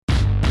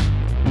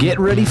Get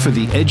ready for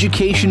the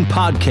Education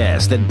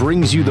Podcast that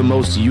brings you the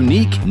most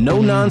unique,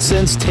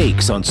 no-nonsense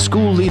takes on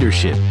school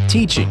leadership,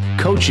 teaching,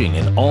 coaching,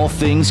 and all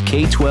things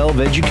K-12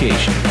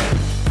 education.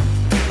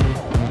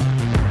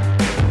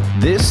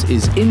 This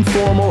is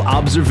Informal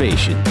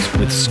Observations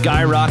with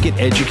Skyrocket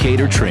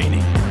Educator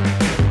Training.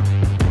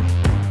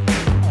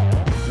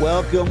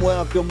 Welcome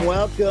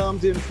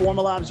to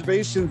Informal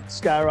Observations,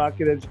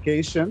 Skyrocket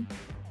Education.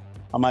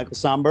 I'm Michael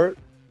Sombert,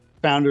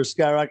 founder of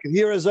Skyrocket,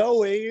 here as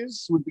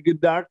always with the good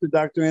doctor,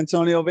 Dr.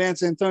 Antonio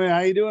Vance. Antonio, how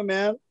you doing,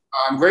 man?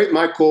 I'm great,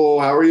 Michael.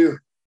 How are you?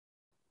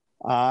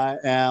 I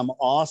am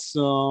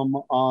awesome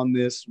on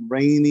this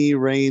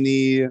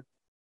rainy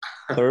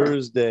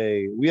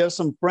Thursday. We have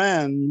some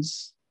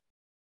friends.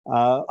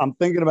 I'm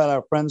thinking about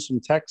our friends from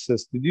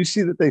Texas. Did you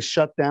see that they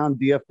shut down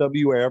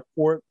DFW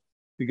Airport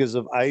because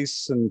of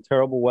ice and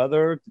terrible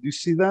weather? Did you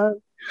see that?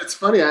 It's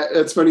funny.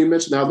 It's funny you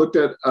mentioned that. I looked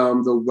at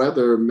the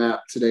weather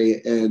map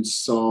today and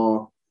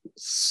saw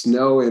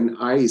snow and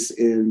ice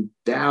in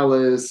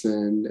Dallas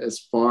and as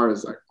far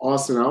as like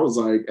Austin. I was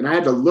like, and I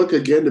had to look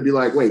again to be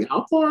like, wait,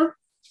 how far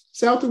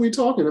south are we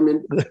talking? I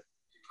mean,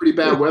 pretty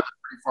bad weather,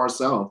 pretty far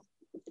south.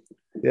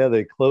 Yeah,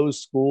 they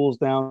closed schools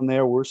down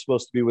there. We're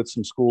supposed to be with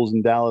some schools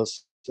in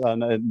Dallas,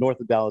 north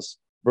of Dallas,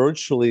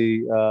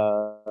 virtually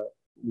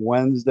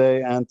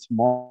Wednesday and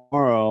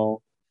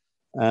tomorrow.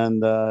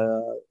 And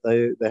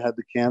they had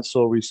to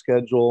cancel,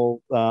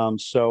 reschedule.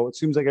 So it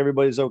seems like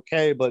everybody's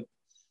okay, but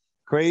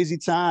crazy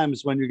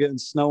times when you're getting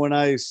snow and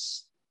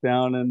ice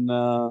down in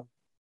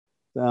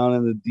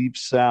the deep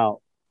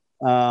south.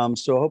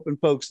 So hoping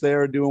folks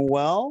there are doing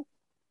well.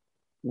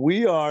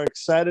 We are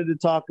excited to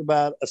talk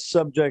about a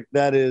subject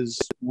that is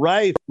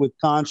rife with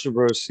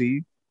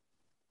controversy,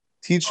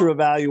 teacher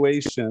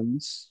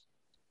evaluations.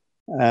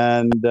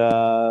 And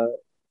I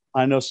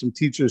know some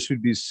teachers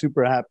who'd be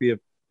super happy if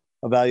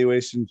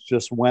evaluations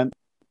just went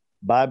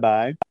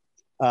bye-bye.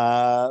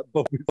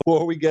 But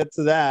before we get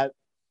to that,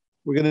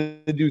 we're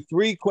going to do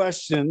 3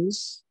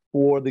 questions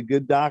for the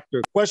good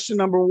doctor. Question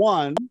number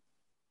 1.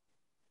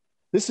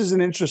 This is an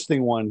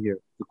interesting one here.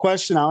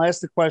 I'll ask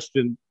the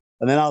question,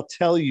 and then I'll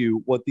tell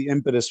you what the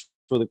impetus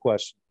for the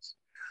question is.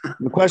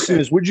 The question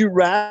is, would you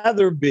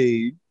rather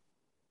be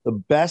the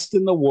best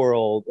in the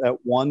world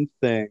at one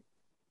thing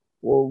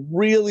or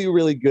really,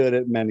 really good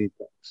at many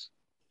things?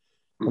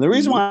 And the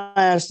reason why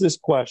I asked this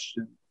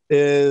question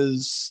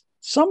is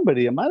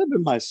it might have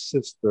been my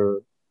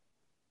sister.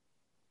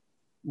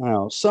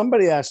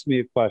 Somebody asked me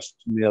a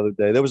question the other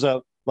day. There was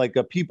a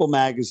People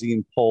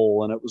magazine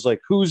poll, and it was like,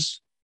 who's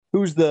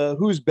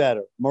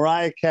better,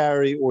 Mariah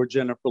Carey or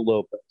Jennifer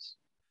Lopez?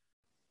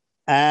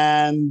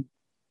 And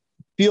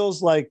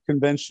feels like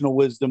conventional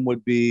wisdom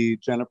would be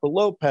Jennifer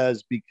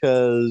Lopez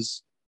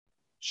because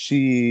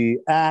she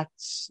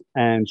acts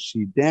and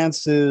she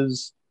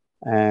dances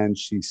and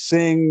she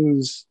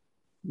sings.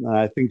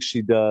 I think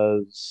she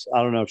does.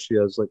 I don't know if she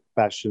has like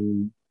a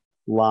fashion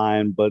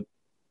line, but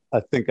I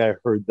think I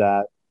heard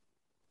that.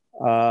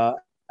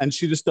 And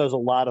she just does a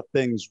lot of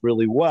things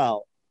really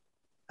well.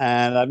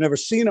 And I've never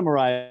seen a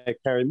Mariah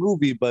Carey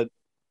movie, but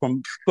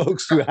from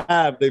folks who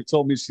have, they've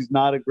told me she's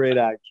not a great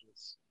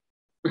actress.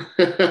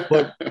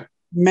 But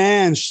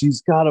man,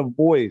 she's got a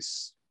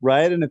voice,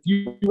 right? And if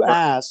you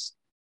ask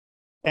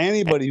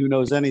anybody who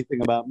knows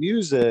anything about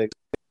music,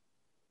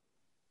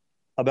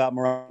 about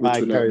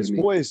Mariah Carey's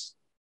voice,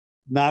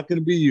 not going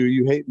to be you.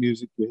 You hate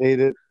music. You hate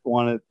it.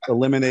 Want it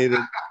eliminated.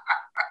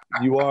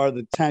 You are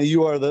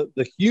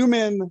the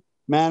human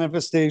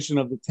manifestation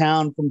of the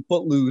town from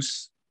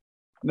Footloose.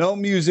 No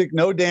music,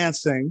 no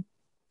dancing.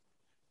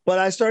 But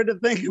I started to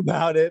think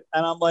about it,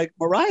 and I'm like,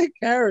 Mariah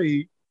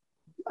Carey,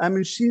 I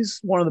mean, she's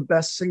one of the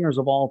best singers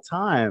of all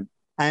time.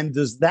 And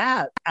does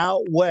that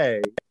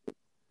outweigh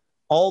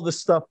all the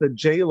stuff that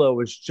J-Lo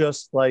is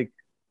just like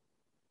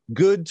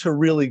good to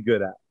really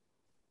good at?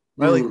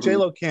 Right? Mm-hmm. Like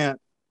J-Lo can't.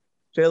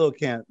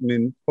 I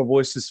mean, her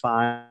voice is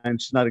fine.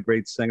 She's not a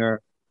great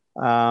singer.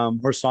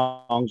 Her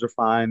songs are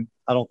fine.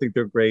 I don't think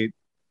they're great.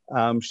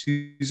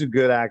 She's a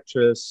good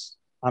actress.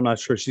 I'm not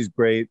sure she's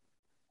great.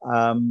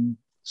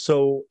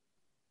 So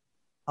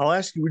I'll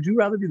ask you, would you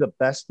rather be the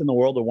best in the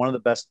world or one of the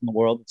best in the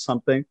world at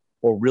something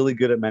or really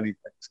good at many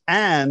things?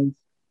 And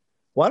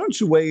why don't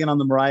you weigh in on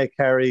the Mariah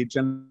Carey,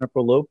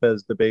 Jennifer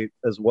Lopez debate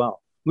as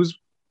well? Who do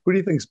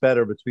you think's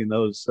better between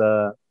those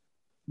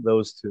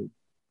two?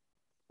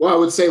 Well, I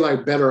would say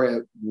like better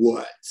at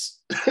what?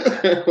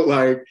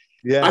 Like,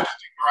 yeah, I think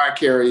Mariah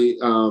Carey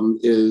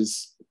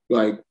is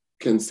like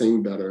can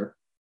sing better,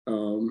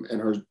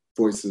 and her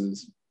voice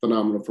is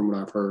phenomenal from what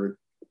I've heard.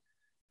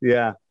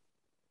 Yeah,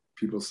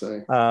 people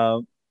say.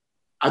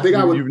 I think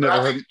I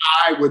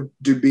would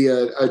be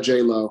a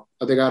J-Lo.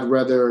 I think I'd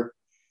rather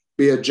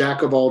be a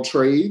jack of all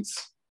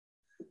trades,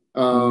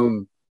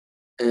 and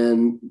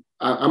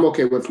I'm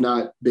okay with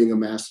not being a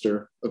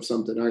master of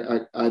something.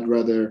 I'd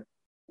rather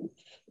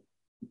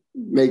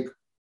make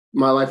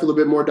my life a little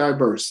bit more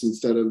diverse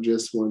instead of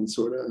just one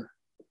sort of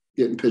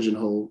getting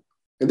pigeonholed.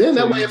 And then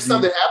that way, if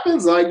something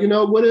happens, like,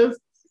 what if,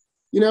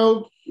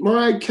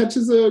 Mariah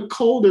catches a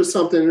cold or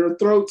something, her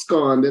throat's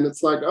gone, then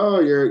it's like, oh,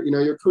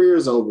 your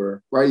career's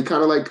over, right? You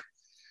kind of like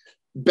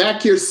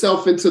back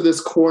yourself into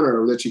this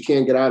corner that you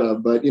can't get out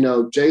of. But,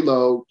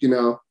 J-Lo,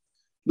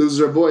 loses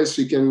her voice,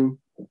 she can,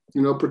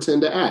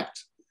 pretend to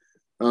act.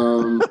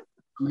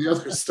 The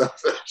other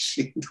stuff that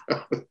she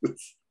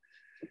does.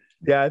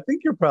 Yeah, I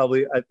think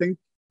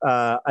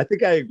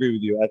I agree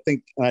with you.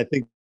 I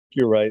think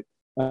you're right.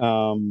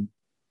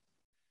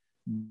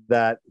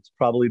 That it's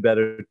probably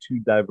better to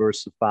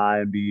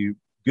diversify and be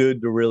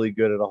good to really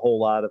good at a whole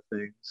lot of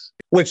things.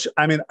 Which,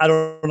 I mean, I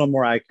don't know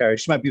Mariah Carey.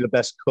 She might be the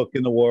best cook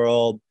in the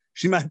world.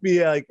 She might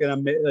be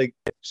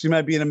she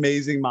might be an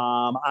amazing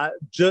mom. I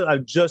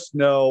just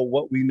know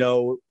what we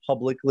know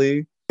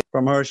publicly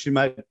from her. She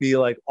might be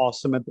like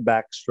awesome at the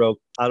backstroke.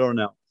 I don't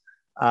know.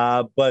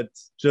 But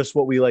just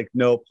what we like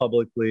know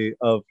publicly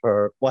of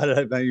her.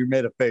 You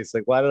made a face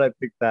like, why did I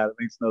pick that? It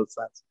makes no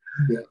sense.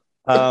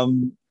 Yeah.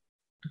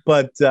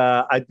 But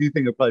I do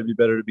think it'd probably be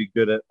better to be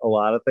good at a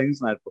lot of things,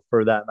 and I'd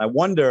prefer that. And I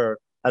wonder,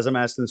 as I'm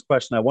asking this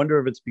question, I wonder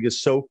if it's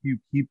because so few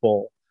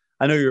people.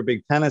 I know you're a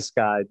big tennis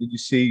guy. Did you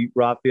see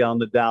Rafael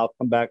Nadal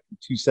come back from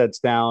 2 sets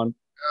down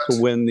to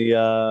win the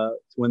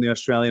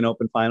Australian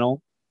Open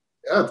final?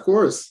 Yeah, of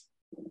course.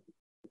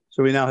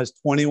 So he now has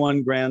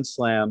 21 Grand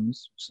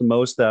Slams, it's the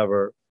most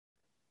ever.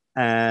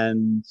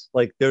 And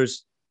like,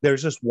 there's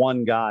just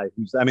one guy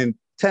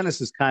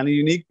tennis is kind of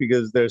unique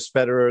because there's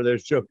Federer,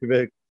 there's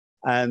Djokovic,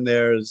 and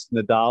there's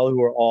Nadal,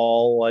 who are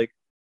all like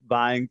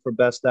vying for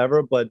best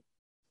ever. But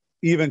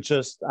even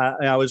just,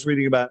 I was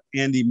reading about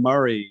Andy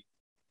Murray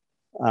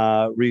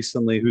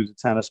recently, who's a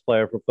tennis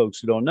player for folks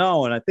who don't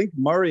know. And I think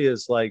Murray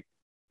is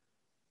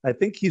I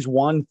think he's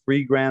won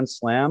 3 Grand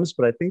Slams,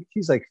 but I think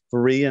he's like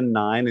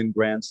 3-9 in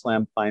Grand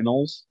Slam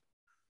finals,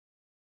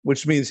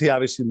 which means he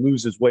obviously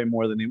loses way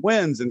more than he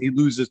wins. And he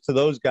loses to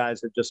those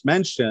guys I just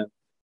mentioned.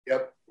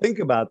 Yep. Think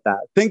about that.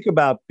 Think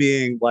about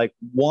being like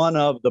one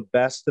of the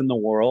best in the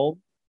world,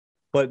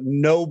 but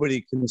nobody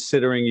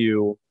considering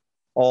you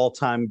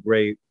all-time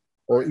great,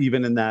 or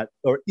even in that,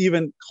 or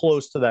even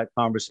close to that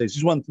conversation.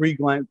 He's won 3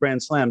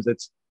 Grand Slams.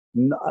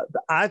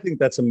 I think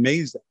that's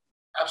amazing.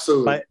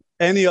 Absolutely. By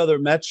any other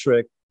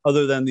metric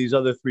other than these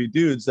other 3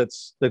 dudes,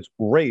 that's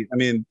great. I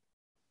mean,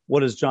 what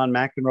does John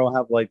McEnroe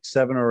have, like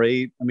 7 or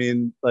 8? I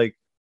mean, like,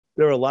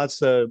 there are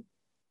lots of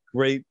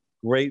great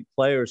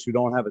players who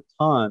don't have a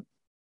ton.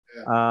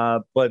 Yeah.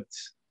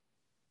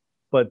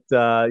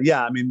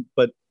 Yeah, I mean,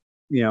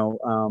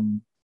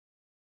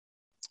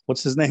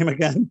 what's his name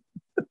again?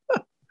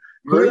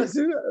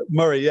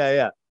 Murray,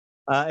 yeah.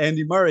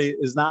 Andy Murray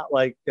is not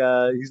like,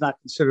 he's not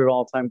considered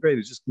all-time great.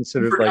 He's just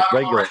considered like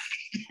regular.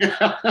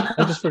 I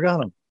just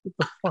forgot him. What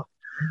the fuck?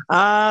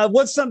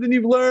 What's something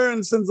you've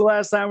learned since the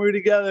last time we were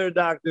together,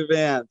 Dr.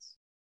 Vance?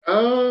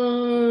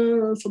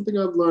 Something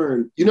I've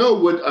learned. You know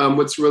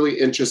what's really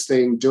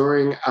interesting,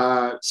 during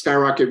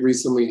Skyrocket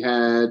recently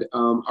had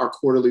our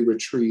quarterly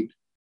retreat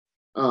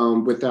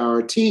with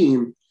our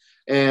team,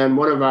 and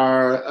one of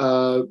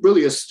our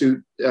really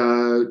astute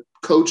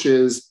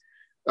coaches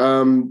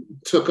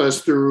took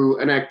us through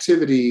an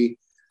activity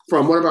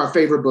from one of our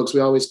favorite books. We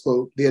always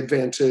quote The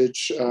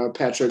Advantage,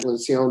 Patrick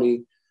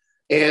Lencioni.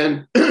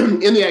 And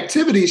in the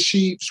activity,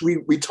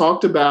 we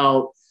talked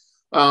about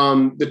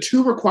the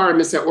 2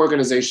 requirements that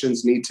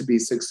organizations need to be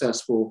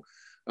successful.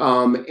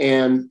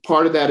 And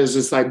part of that is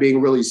just like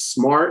being really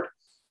smart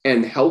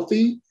and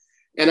healthy.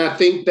 And I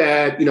think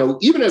that,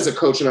 even as a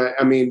coach, and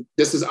I mean,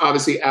 this is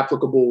obviously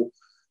applicable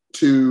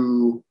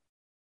to,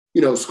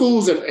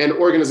 schools and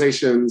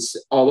organizations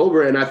all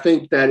over. And I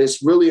think that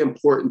it's really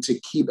important to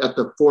keep at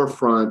the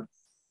forefront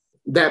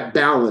that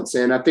balance.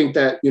 And I think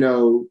that,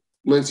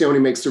 Lencioni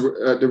makes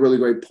the really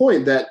great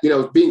point that,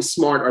 being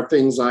smart are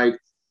things like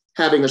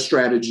having a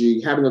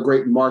strategy, having a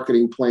great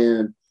marketing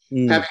plan,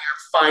 having your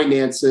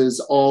finances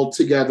all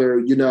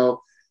together,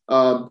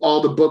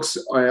 all the books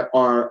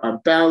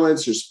are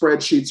balanced, your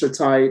spreadsheets are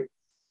tight,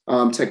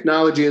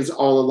 technology is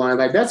all aligned.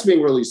 Like, that's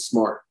being really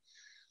smart.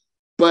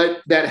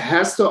 But that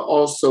has to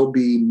also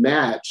be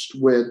matched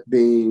with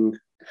being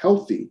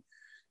healthy.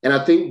 And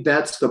I think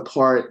that's the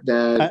part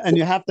that... And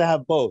you have to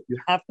have both.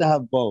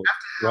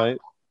 Right?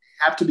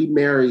 Have to be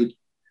married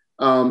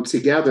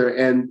together.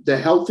 And the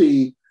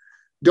healthy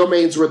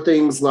domains were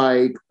things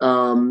like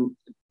one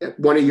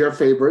of your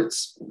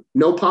favorites,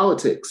 no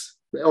politics,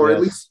 or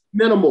at least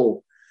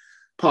minimal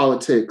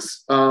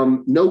politics,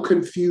 no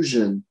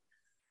confusion,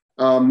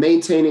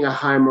 maintaining a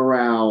high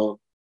morale,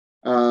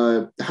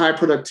 high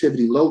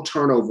productivity, low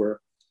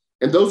turnover.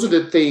 And those are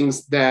the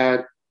things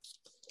that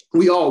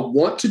we all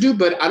want to do,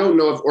 but I don't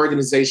know if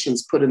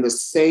organizations put in the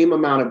same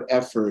amount of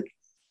effort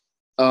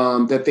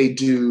that they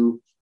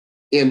do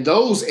in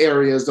those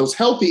areas, those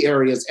healthy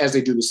areas, as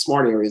they do the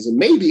smart areas. And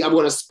maybe I'm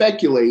going to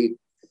speculate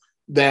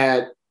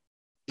that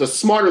the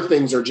smarter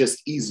things are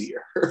just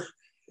easier.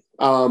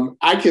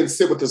 I can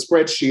sit with a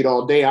spreadsheet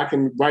all day. I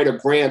can write a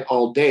grant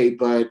all day,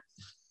 but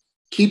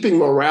keeping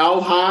morale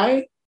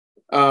high,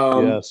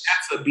 that's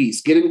a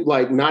beast. Getting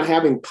not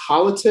having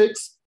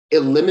politics,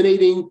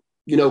 eliminating,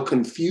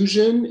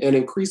 confusion and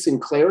increasing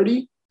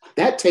clarity.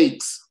 that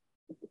takes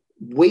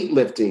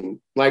weightlifting,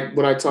 like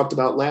what I talked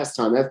about last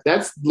time.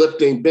 That's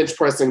lifting, bench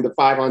pressing the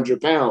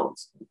 500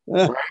 pounds.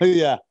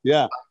 Right?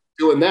 Yeah.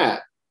 Doing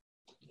that.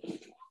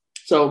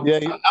 So I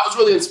was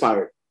really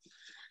inspired.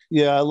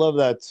 Yeah, I love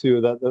that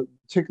too.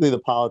 Particularly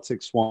the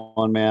politics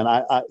one, man.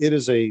 It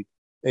is a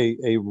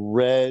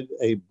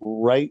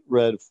bright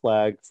red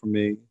flag for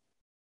me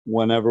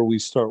whenever we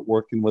start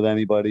working with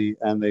anybody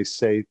and they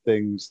say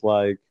things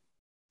like,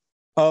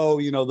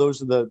 "Oh,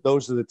 those are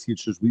the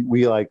teachers.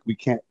 We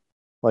can't,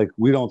 like,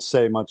 we don't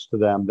say much to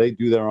them. They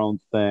do their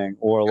own thing."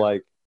 Or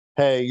like,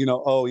 "Hey,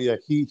 oh yeah,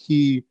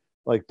 he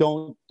like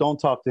don't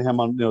talk to him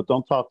on,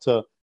 don't talk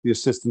to the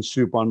assistant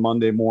soup on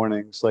Monday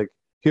mornings. Like,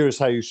 here's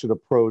how you should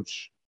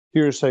approach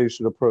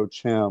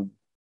him."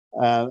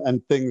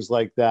 And things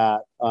like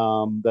that.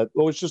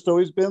 It's just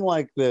always been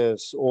like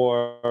this.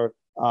 Or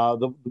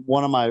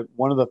one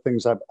of the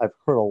things I've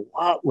heard a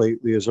lot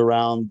lately is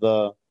around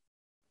the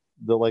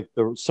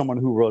someone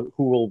who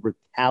will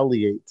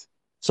retaliate.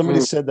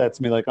 Somebody said that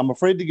to me, like, "I'm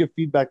afraid to give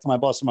feedback to my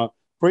boss. I'm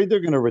afraid they're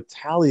going to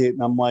retaliate."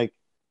 And I'm like,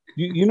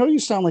 you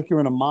sound like you're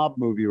in a mob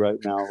movie right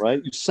now,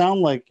 right? You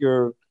sound like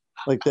you're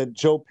like that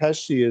Joe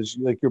Pesci is,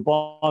 like, your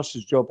boss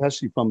is Joe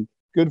Pesci from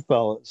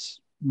Goodfellas,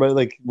 right?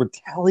 Like,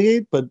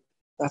 retaliate, but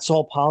that's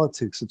all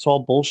politics. It's all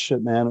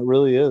bullshit, man. It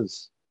really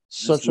is.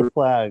 Such a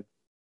flag.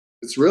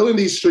 It's real in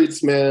these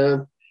streets,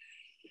 man.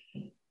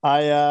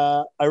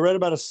 I read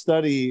about a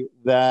study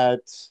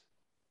that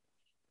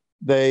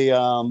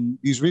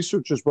these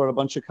researchers brought a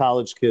bunch of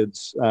college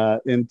kids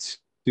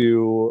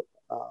into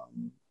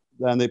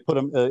and they put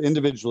them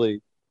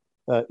individually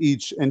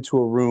each into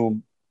a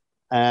room,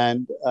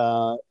 and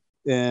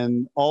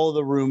in all of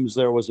the rooms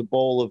there was a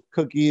bowl of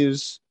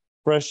cookies,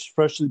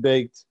 freshly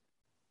baked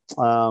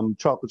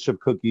chocolate chip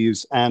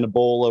cookies, and a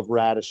bowl of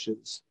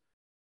radishes.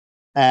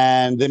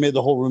 And they made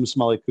the whole room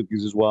smell like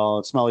cookies as well.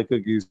 It smelled like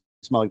cookies,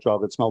 smelled like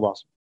chocolate, smelled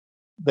awesome.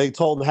 They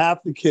told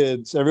half the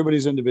kids,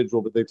 everybody's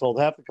individual, but they told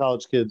half the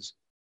college kids,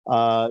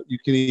 you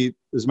can eat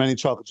as many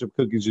chocolate chip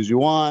cookies as you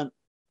want.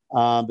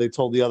 They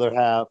told the other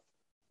half,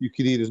 you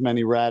can eat as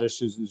many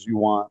radishes as you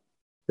want.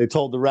 They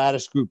told the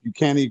radish group, you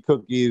can't eat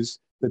cookies.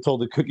 They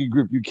told the cookie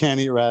group, you can't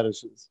eat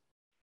radishes.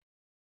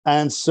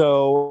 And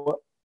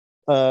so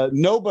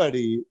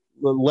nobody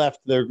left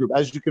their group.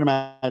 As you can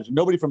imagine,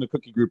 nobody from the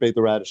cookie group ate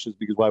the radishes,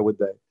 because why would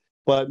they?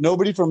 But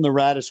nobody from the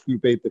radish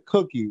group ate the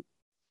cookies,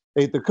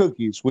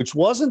 which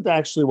wasn't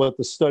actually what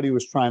the study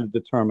was trying to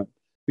determine.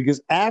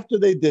 Because after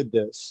they did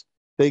this,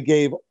 they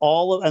gave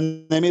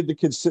and they made the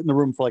kids sit in the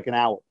room for like an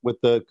hour with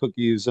the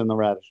cookies and the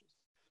radishes.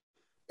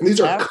 And these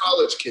are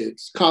college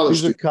kids.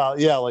 Freshmen,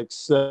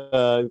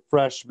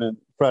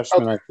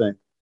 okay. I think.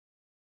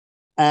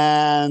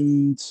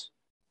 And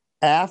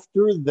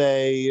after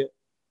the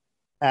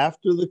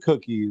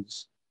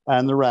cookies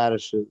and the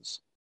radishes,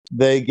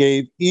 they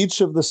gave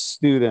each of the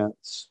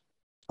students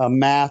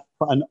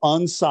an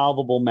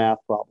unsolvable math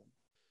problem,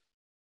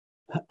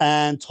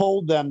 and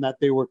told them that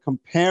they were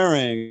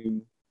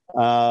comparing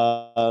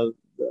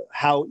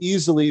how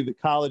easily the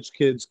college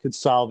kids could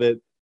solve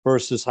it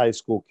versus high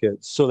school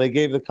kids. So they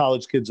gave the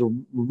college kids a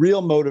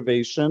real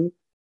motivation,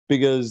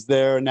 because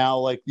they're now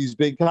like these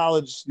big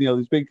college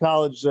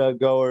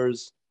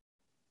goers,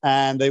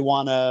 and they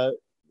want to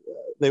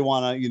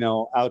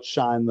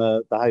outshine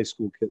the high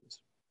school kids.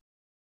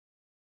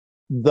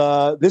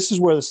 This is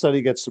where the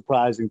study gets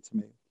surprising to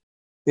me.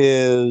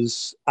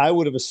 Is I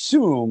would have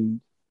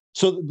assumed,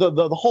 so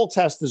the whole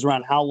test is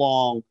around how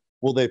long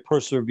will they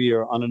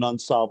persevere on an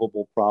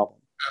unsolvable problem.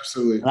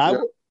 Absolutely. And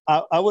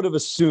I would have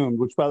assumed,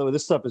 which, by the way,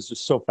 this stuff is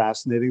just so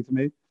fascinating to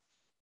me.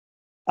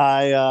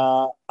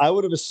 I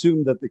would have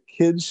assumed that the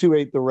kids who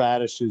ate the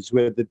radishes, who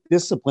had the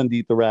discipline to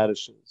eat the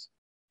radishes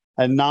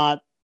and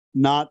not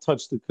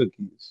touch the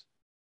cookies,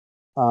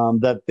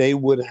 that they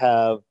would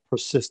have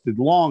persisted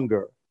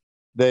longer.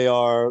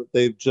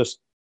 They've just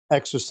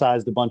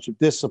exercised a bunch of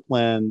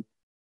discipline.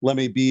 Let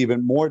me be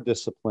even more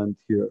disciplined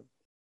here.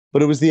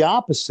 But it was the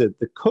opposite.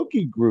 The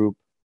cookie group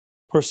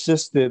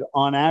persisted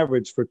on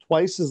average for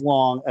twice as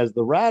long as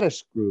the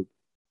radish group.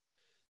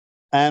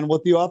 And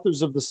what the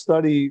authors of the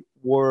study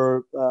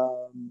were,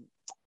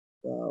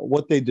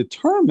 what they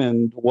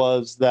determined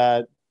was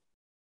that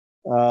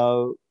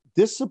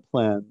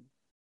discipline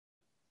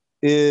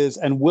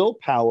and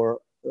willpower,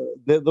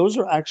 those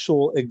are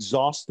actual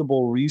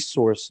exhaustible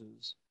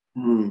resources.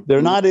 Mm-hmm.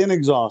 They're not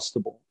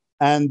inexhaustible.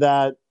 And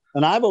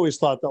I've always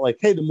thought that, like,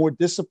 hey, the more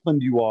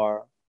disciplined you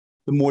are,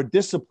 the more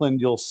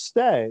disciplined you'll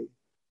stay.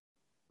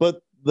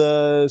 But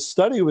the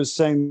study was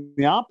saying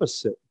the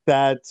opposite,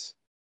 that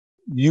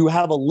you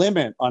have a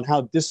limit on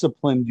how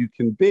disciplined you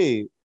can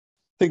be. I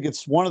think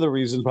it's one of the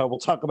reasons why we'll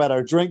talk about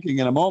our drinking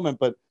in a moment,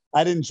 but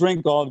I didn't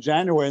drink all of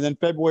January. And then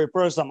February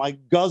 1st, I'm like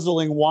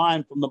guzzling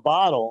wine from the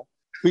bottle,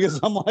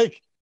 because I'm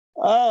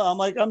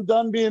I'm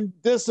done being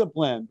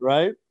disciplined,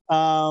 right?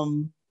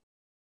 February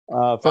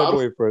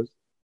 1st.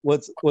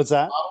 What's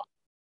that?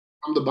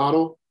 From the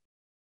bottle?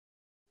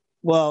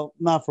 Well,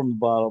 not from the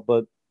bottle,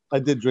 but I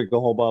did drink a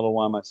whole bottle of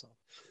wine myself.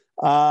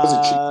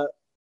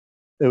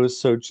 It was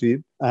so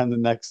cheap. And the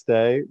next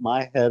day,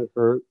 my head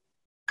hurt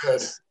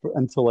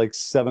until like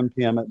 7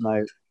 p.m. at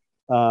night.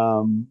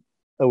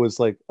 It was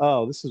like,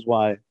 oh, this is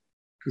why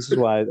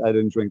I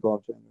didn't drink all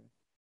of January.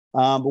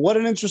 But what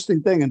an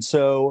interesting thing. And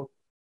so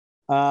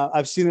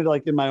I've seen it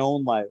like in my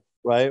own life,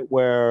 right?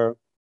 Where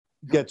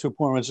you get to a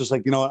point where it's just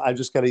like, you know what? I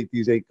just got to eat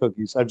these 8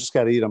 cookies. I've just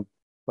got to eat them,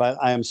 right?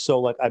 I am so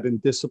like, I've been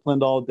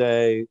disciplined all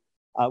day.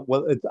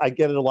 I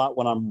get it a lot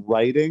when I'm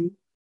writing.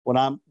 When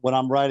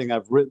I'm writing,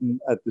 I've written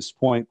at this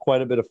point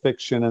quite a bit of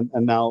fiction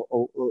and now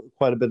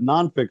quite a bit of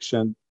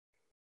nonfiction.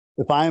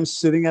 If I am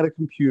sitting at a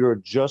computer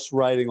just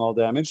writing all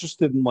day, I'm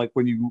interested in like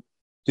when you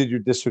did your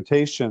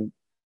dissertation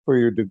for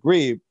your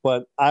degree,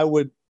 but I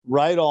would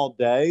write all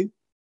day,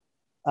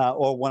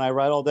 or when I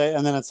write all day,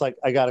 and then it's like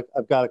I've got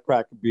to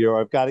crack a beer,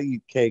 or I've got to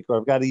eat cake, or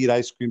I've got to eat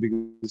ice cream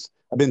because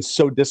I've been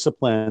so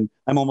disciplined.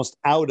 I'm almost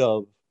out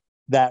of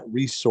that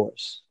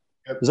resource.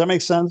 Yep. Does that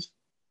make sense?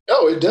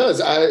 No, it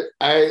does. I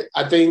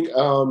think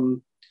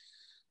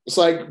it's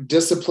like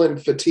discipline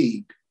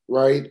fatigue,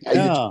 right?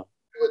 Yeah. You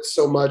do it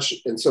so much,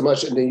 and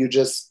then you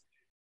just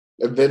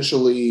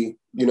eventually,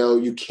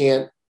 you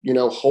can't,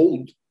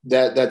 hold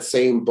that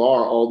same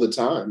bar all the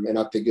time. And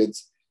I think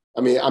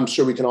I'm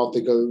sure we can all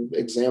think of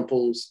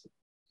examples.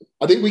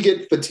 I think we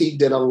get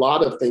fatigued in a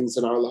lot of things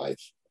in our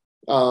life.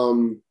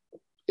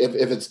 If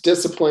it's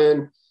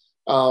discipline,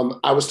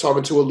 I was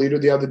talking to a leader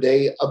the other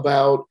day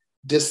about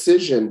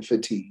decision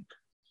fatigue.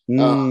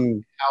 How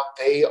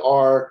they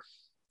are,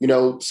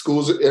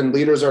 schools and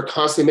leaders are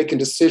constantly making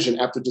decision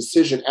after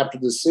decision after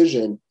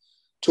decision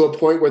to a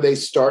point where they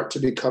start to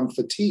become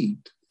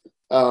fatigued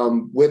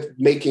with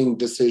making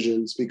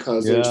decisions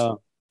because there's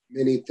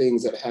many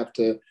things that have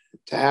to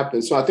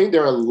happen. So I think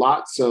there are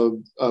lots of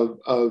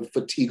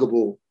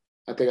fatigable,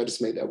 I think I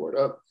just made that word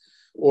up,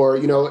 or,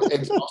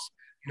 exhausted,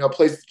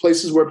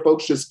 places where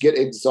folks just get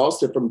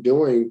exhausted from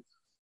doing,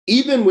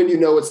 even when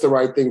it's the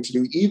right thing to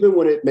do, even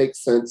when it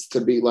makes sense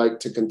to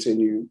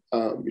continue,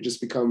 you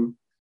just become,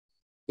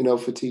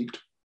 fatigued.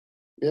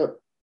 Yep.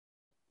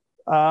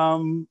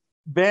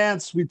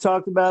 Vance, we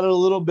talked about it a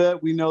little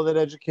bit. We know that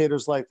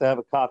educators like to have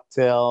a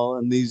cocktail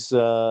and these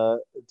to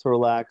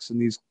relax in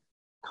these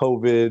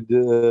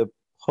COVID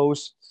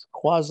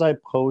post-COVID,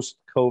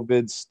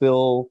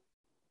 still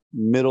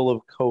middle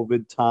of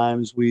COVID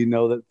times. We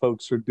know that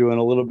folks are doing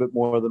a little bit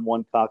more than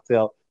one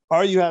cocktail.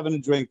 Are you having a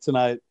drink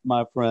tonight,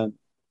 my friend?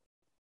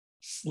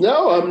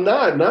 No, I'm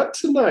not. Not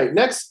tonight.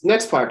 Next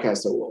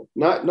podcast I will.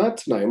 Not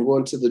tonight. I'm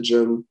going to the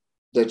gym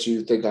that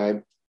you think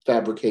I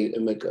fabricate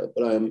and make up,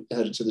 but I'm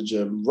headed to the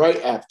gym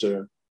right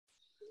after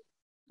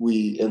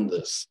we end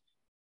this.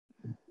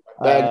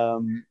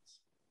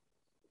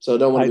 So I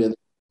don't want to be in.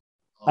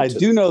 I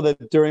do know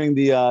that during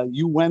the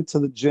you went to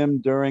the gym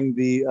during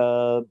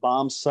the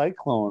bomb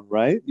cyclone,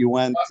 right? You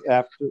went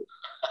after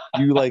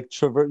you you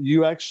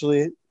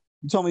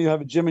told me you have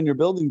a gym in your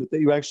building, but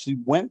that you actually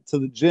went to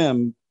the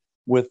gym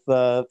with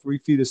 3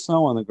 feet of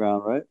snow on the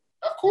ground, right?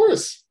 Of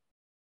course.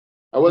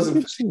 I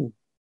wasn't.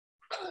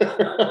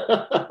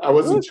 I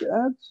wasn't.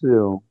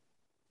 You.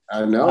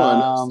 I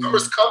know.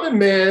 Summer's coming,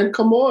 man.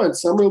 Come on.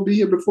 Summer will be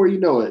here before you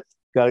know it.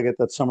 Got to get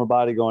that summer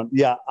body going.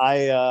 Yeah,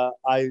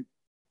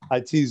 I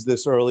teased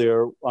this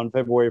earlier. On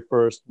February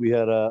 1st, we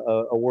had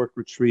a work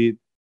retreat.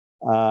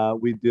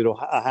 We did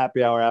a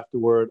happy hour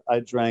afterward.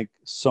 I drank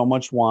so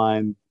much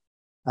wine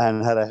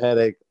and had a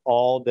headache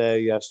all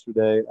day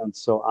yesterday. And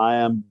so I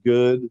am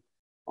good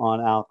on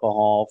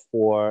alcohol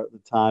for the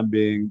time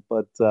being,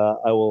 but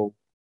I will,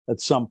 at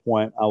some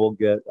point, I will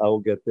get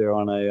there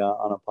on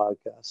a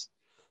podcast.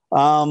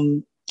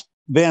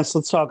 Vance,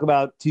 let's talk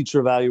about teacher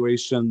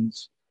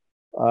evaluations.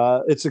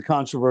 It's a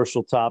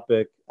controversial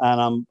topic,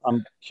 and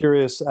I'm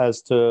curious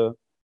as to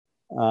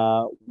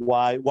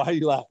why are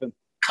you laughing?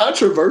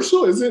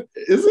 Controversial? Is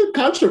it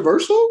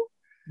controversial?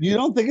 You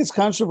don't think it's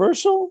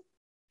controversial?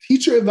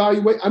 Teacher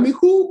evaluate. I mean,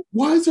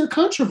 why is there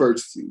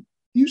controversy?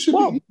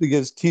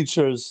 Because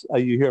teachers,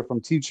 you hear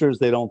from teachers,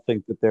 they don't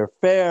think that they're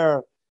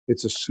fair.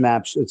 It's a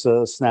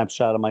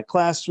snapshot of my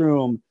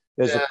classroom.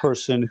 There's a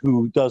person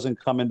who doesn't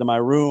come into my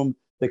room.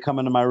 They come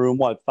into my room,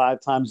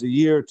 5 times a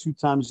year, 2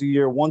 times a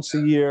year, once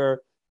a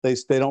year. They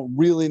don't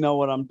really know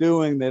what I'm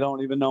doing. They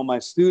don't even know my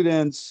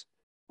students.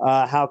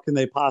 How can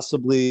they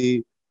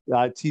possibly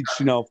teach,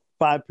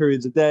 5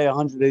 periods a day,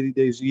 180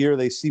 days a year?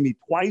 They see me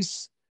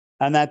twice,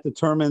 and that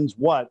determines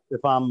what?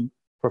 If I'm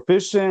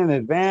proficient,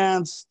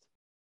 advanced,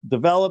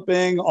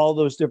 developing, all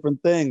those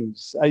different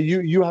things.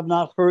 You have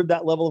not heard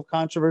that level of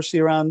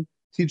controversy around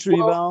teacher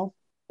eval?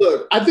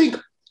 Look, I think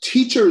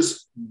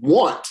teachers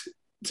want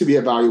to be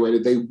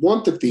evaluated. They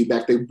want the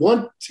feedback. They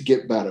want to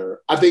get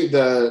better. I think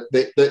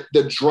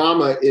the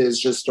drama is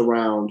just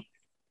around,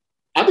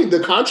 I think the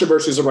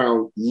controversy is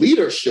around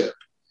leadership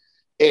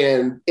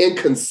and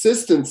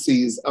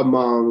inconsistencies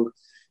among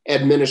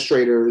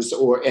administrators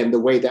and the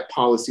way that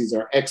policies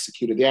are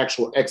executed, the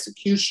actual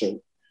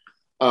execution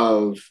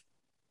of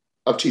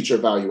teacher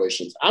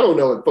evaluations. I don't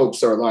know if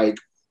folks are like,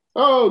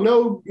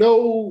 oh,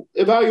 no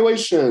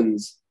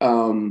evaluations,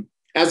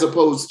 as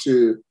opposed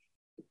to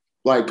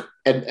like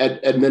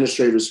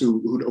administrators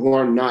who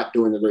are not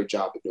doing a great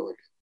job of doing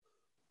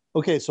it.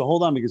 Okay, so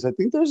hold on, because I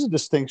think there's a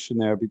distinction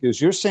there, because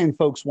you're saying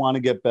folks want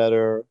to get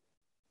better,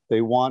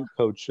 they want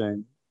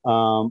coaching.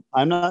 I'm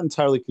not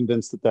entirely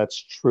convinced that that's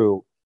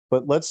true,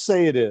 but let's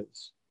say it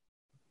is.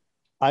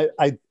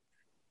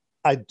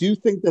 I do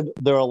think that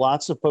there are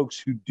lots of folks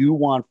who do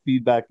want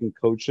feedback and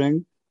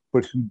coaching,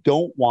 but who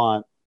don't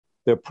want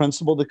their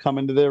principal to come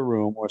into their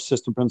room, or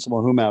assistant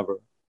principal, whomever,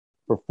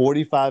 for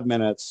 45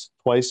 minutes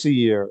twice a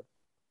year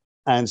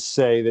and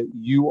say that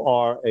you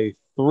are a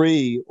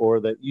 3, or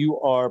that you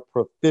are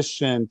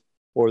proficient,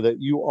 or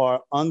that you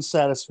are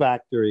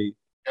unsatisfactory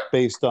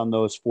based on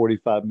those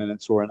 45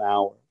 minutes or an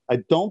hour. I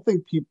don't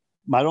think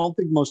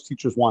most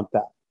teachers want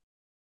that.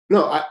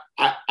 No,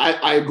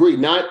 I agree.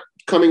 Not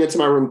coming into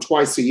my room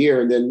twice a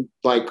year and then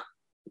like,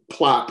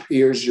 plop,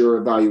 here's your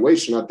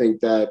evaluation. I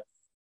think that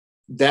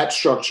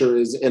structure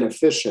is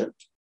inefficient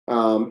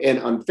and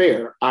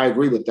unfair. I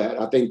agree with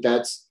that. I think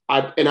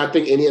I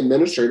think any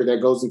administrator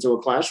that goes into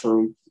a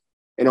classroom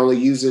and only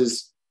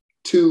uses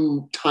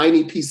 2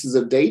 tiny pieces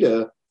of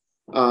data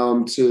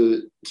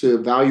to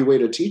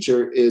evaluate a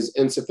teacher is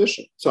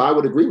insufficient. So I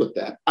would agree with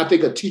that. I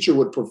think a teacher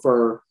would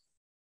prefer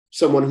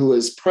someone who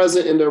is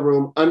present in their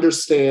room,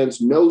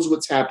 understands, knows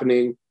what's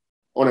happening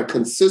on a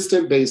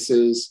consistent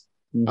basis,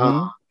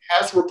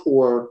 has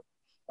rapport,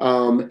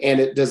 and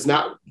it does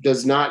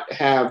not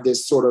have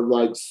this sort of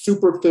like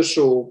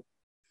superficial,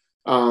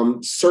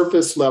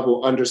 surface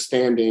level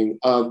understanding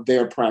of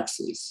their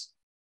praxis.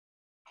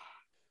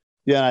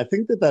 Yeah, and I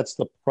think that that's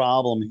the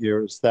problem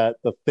here, is that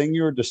the thing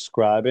you're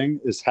describing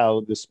is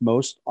how this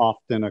most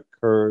often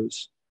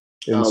occurs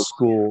in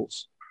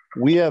schools.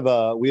 We have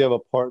a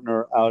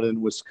partner out in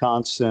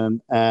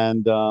Wisconsin,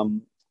 and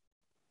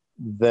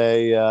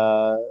they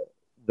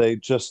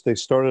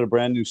started a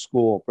brand new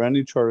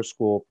charter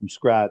school from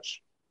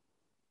scratch.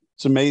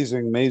 It's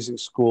amazing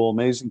school,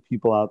 amazing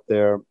people out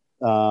there,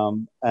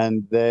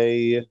 and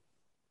they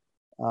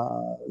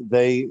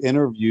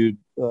interviewed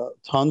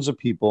tons of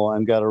people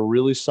and got a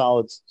really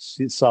solid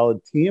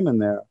team in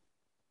there.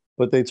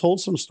 But they told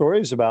some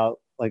stories about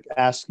like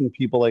asking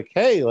people like,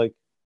 hey, like,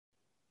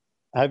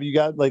 have you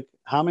got like,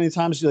 how many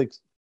times do you like,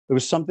 it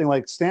was something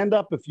like, stand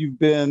up if you've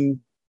been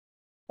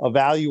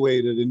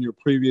evaluated in your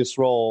previous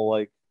role,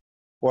 like,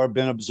 or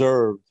been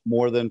observed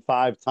more than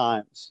 5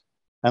 times.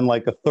 And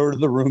like a third of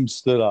the room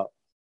stood up.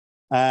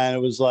 And it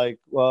was like,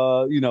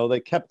 they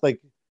kept like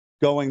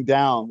going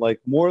down, like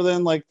more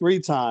than like 3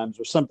 times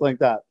or something like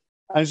that.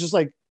 And it's just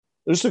like,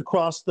 just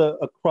across the,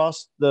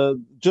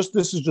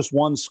 this is just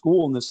one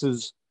school. And this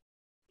is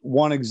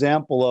one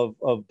example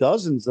of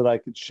dozens that I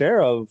could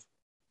share of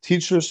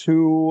teachers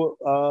who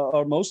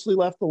are mostly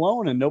left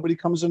alone and nobody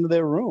comes into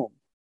their room.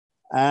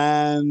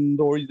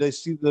 Or they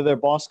see that their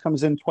boss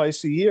comes in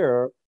twice a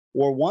year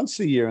or once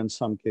a year in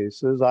some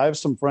cases. I have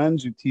some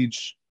friends who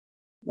teach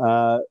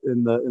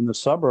in the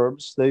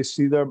suburbs. They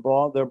see their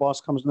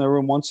boss comes in their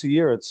room once a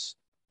year. It's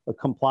a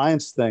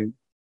compliance thing.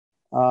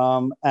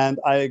 And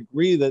I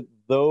agree that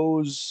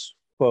those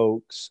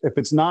folks, if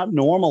it's not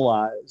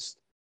normalized,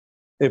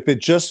 if it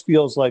just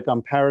feels like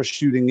I'm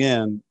parachuting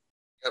in,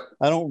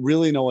 I don't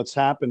really know what's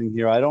happening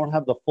here. I don't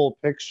have the full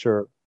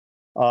picture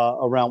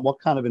around what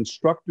kind of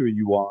instructor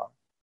you are.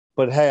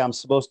 But hey, I'm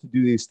supposed to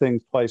do these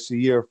things twice a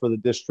year for the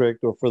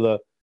district or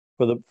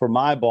for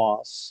my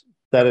boss.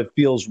 That it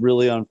feels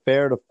really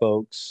unfair to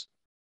folks,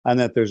 and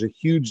that there's a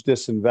huge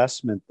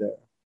disinvestment there.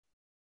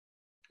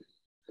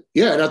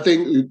 Yeah, and I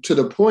think to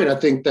the point, I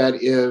think that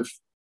if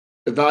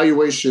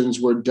evaluations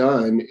were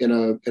done in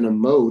a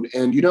mode,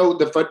 and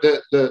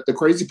the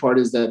crazy part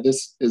is that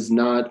this is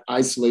not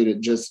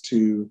isolated just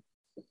to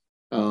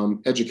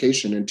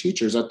education and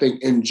teachers. I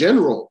think in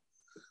general,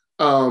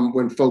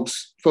 when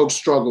folks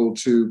struggle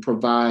to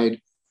provide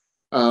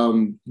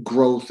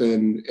growth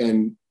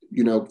and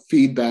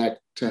feedback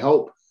to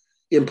help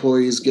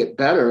employees get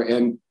better,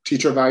 and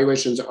teacher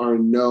evaluations are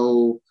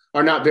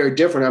not very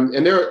different.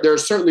 And there are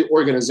certainly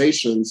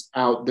organizations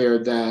out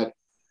there that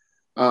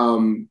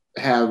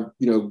have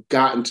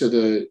gotten to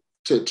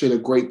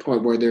the great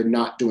point where they're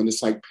not doing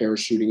this like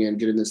parachuting in,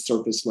 getting this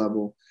surface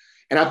level.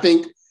 And I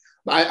think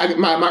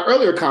my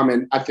earlier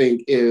comment, I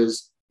think,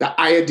 is the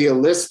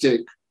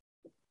idealistic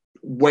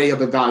way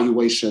of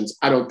evaluations.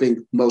 I don't think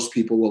most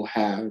people will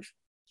have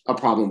a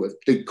problem with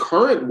the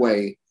current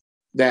way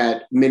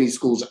that many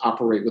schools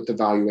operate with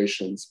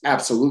evaluations.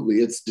 Absolutely,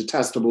 it's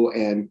detestable,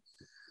 and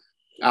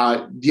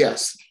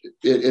yes,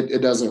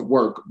 it doesn't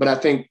work. But I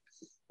think,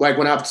 like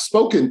when I've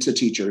spoken to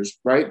teachers,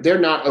 right, they're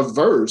not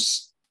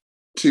averse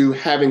to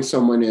having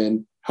someone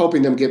in,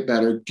 helping them get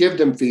better, give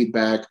them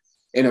feedback,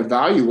 and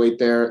evaluate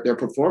their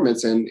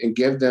performance and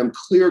give them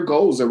clear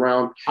goals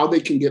around how they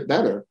can get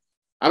better.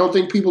 I don't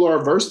think people are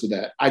averse to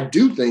that. I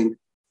do think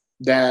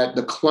that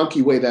the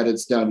clunky way that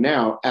it's done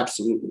now,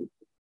 absolutely.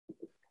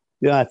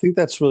 Yeah, I think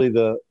that's really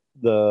that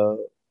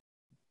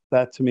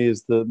to me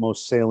is the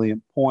most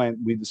salient point.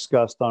 We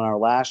discussed on our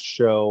last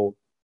show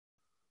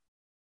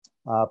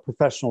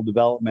professional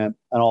development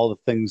and all the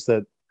things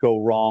that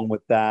go wrong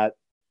with that.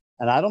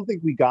 And I don't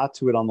think we got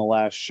to it on the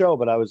last show,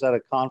 but I was at a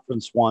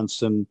conference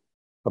once, and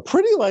a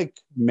pretty like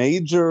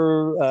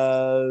major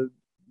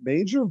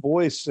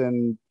voice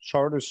in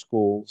charter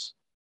schools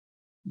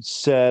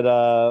said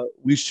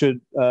we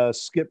should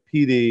skip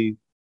PD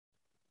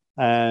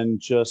and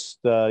just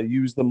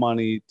use the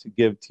money to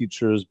give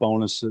teachers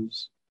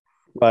bonuses,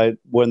 right?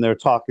 When they're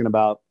talking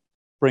about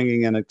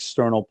bringing in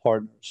external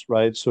partners,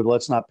 right? So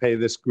let's not pay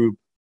this group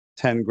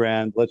 10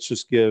 grand. Let's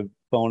just give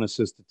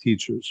bonuses to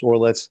teachers.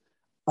 Or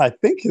I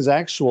think his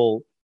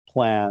actual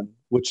plan,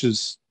 which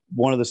is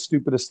one of the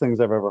stupidest things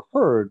I've ever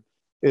heard,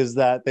 is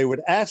that they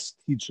would ask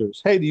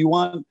teachers, hey, do you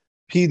want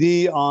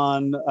PD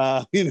on,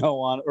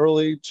 on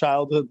early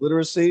childhood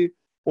literacy,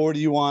 or do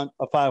you want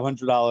a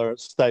 $500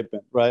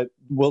 stipend, right?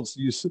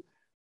 And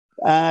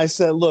I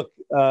said, look,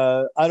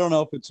 I don't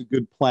know if it's a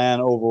good plan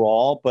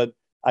overall, but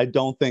I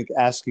don't think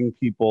asking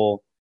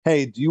people,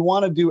 hey, do you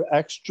want to do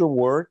extra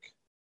work,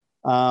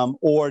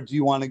 or do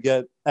you want to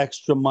get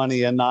extra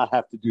money and not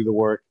have to do the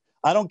work?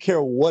 I don't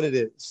care what it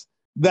is.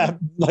 That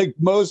like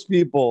most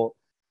people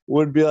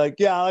would be like,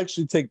 yeah, I'll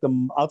take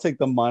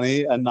the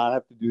money and not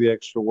have to do the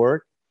extra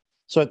work.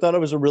 So I thought it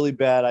was a really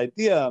bad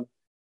idea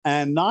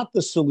and not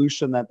the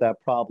solution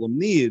that problem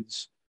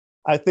needs.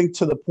 I think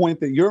to the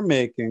point that you're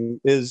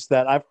making is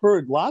that I've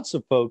heard lots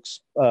of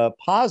folks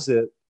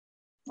posit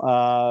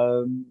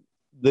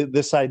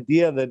this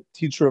idea that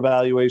teacher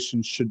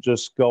evaluation should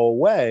just go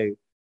away.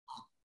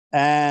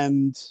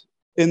 And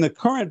in the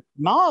current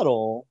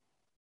model,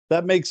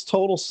 that makes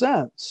total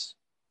sense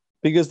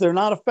because they're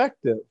not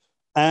effective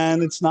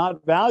and it's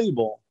not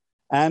valuable.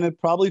 And it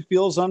probably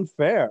feels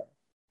unfair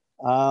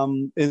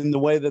in the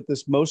way that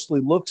this mostly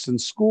looks in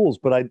schools.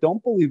 But I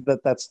don't believe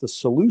that that's the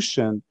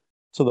solution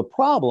to the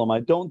problem. I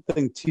don't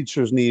think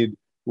teachers need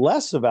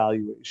less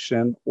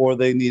evaluation or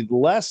they need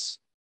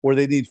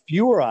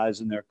fewer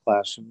eyes in their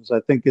classrooms.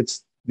 I think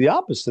it's the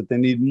opposite. They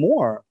need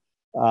more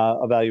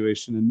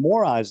evaluation and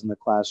more eyes in the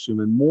classroom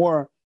and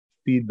more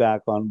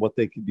feedback on what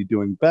they could be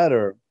doing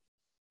better.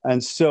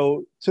 And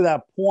so to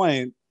that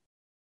point,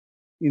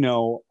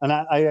 and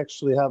I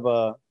actually have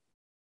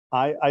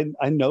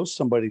I know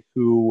somebody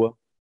who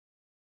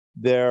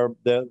their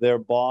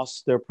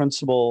boss, their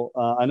principal,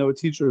 I know a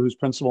teacher whose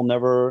principal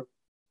never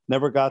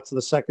got to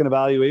the second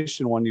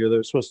evaluation one year. They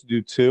were supposed to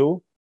do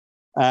two.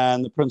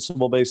 And the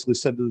principal basically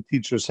said to the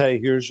teachers, hey,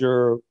 here's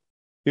your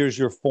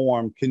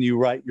form. Can you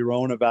write your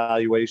own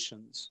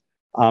evaluations?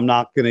 I'm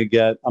not going to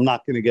get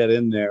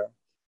in there.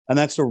 And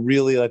that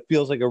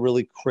feels like a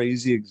really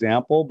crazy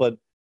example, but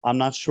I'm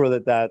not sure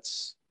that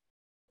that's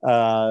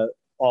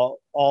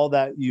all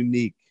that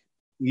unique.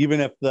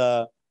 Even if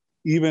that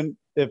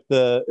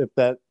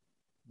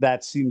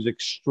seems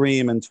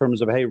extreme in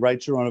terms of, hey,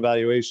 write your own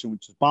evaluation,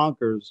 which is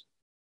bonkers.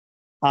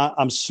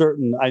 I'm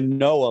certain I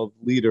know of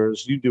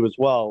leaders, you do as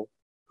well,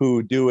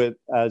 who do it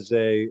as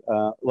a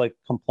like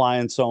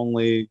compliance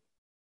only.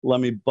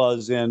 Let me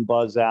buzz in,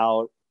 buzz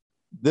out.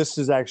 This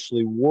is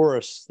actually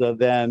worse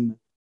than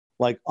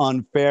like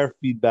unfair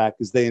feedback,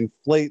 is they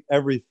inflate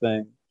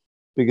everything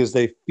because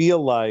they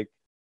feel like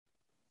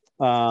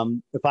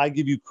if I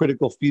give you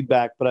critical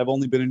feedback, but I've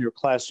only been in your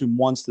classroom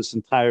once this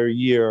entire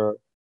year,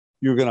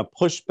 you're going to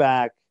push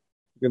back.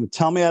 You're going to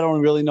tell me I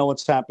don't really know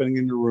what's happening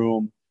in your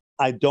room.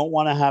 I don't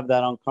want to have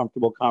that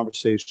uncomfortable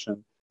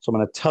conversation. So I'm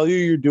going to tell you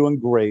you're doing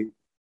great.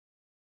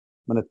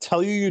 I'm going to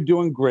tell you you're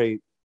doing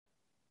great,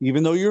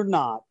 even though you're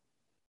not,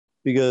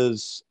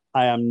 because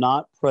I am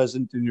not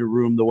present in your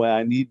room the way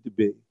I need to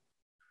be.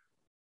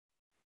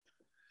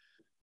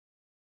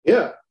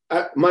 Yeah,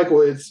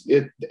 Michael,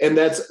 and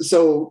that's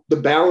so the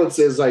balance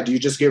is like, do you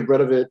just get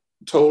rid of it?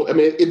 I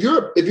mean, if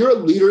you're a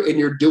leader and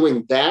you're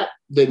doing that,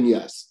 then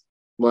yes,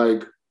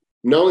 like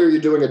not only are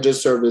you doing a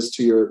disservice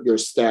to your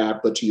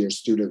staff, but to your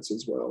students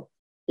as well.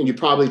 And you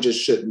probably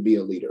just shouldn't be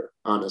a leader,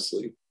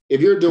 honestly.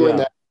 If you're doing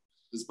that,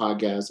 this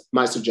podcast,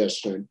 my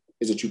suggestion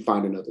is that you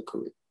find another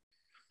career.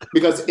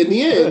 Because in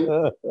the end,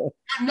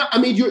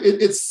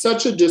 it's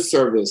such a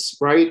disservice,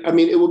 right? I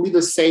mean, it will be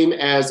the same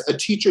as a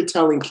teacher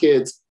telling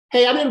kids,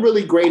 hey, I didn't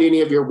really grade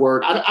any of your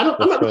work. I'm not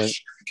really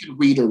sure if you can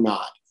read or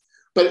not.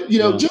 But,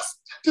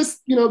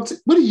 just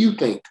what do you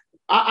think?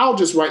 I'll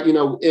just write,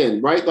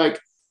 in, right? Like,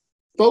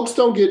 folks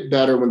don't get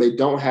better when they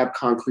don't have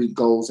concrete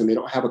goals and they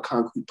don't have a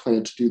concrete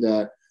plan to do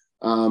that.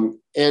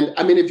 And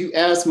I mean, if you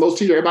ask most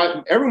teachers,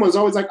 everyone's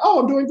always like, oh,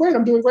 I'm doing great.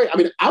 I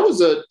mean, I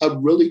was a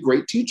really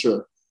great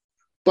teacher,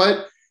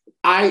 but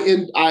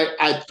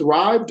I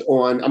thrived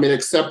on, I mean,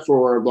 except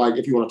for like,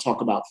 if you want to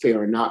talk about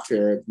fair and not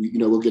fair,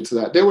 we'll get to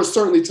that. There were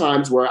certainly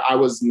times where I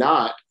was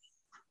not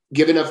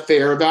given a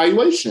fair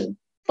evaluation.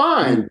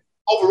 Fine.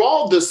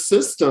 Overall, the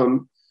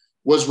system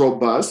was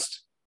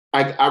robust.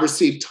 I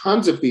received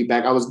tons of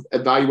feedback. I was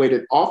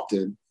evaluated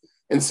often.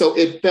 And so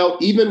it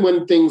felt, even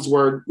when things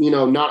were,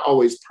 not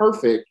always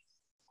perfect,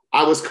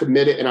 I was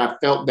committed and I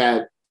felt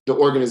that the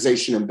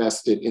organization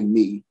invested in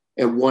me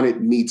and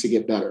wanted me to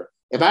get better.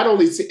 If I'd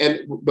only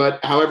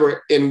but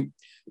however, in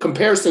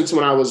comparison to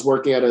when I was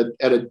working at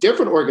a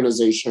different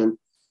organization,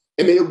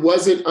 I mean, it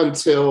wasn't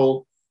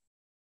until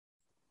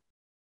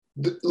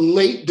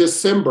late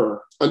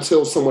December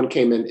until someone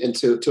came in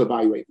to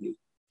evaluate me.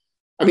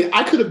 I mean,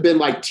 I could have been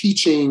like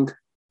teaching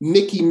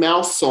Mickey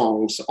Mouse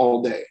songs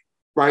all day,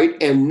 right?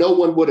 And no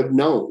one would have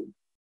known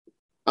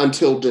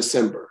until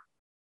December.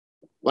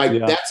 Like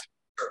that's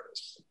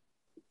service.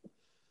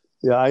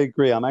 Yeah, I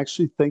agree. I'm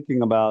actually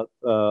thinking about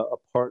a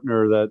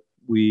partner that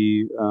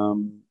we,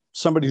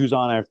 somebody who's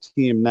on our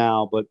team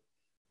now, but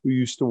who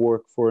used to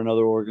work for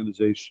another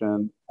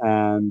organization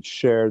and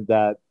shared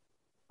that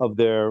of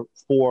their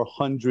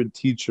 400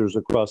 teachers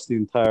across the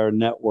entire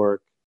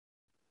network,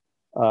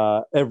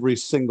 every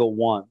single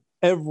one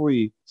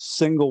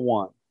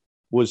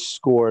was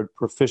scored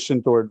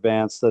proficient or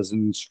advanced as an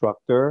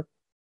instructor.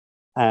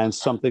 And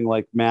something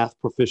like math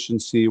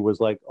proficiency was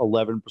like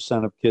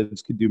 11% of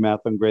kids could do math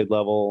on grade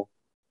level,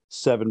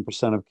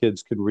 7% of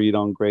kids could read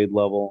on grade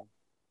level.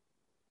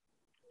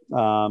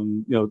 Or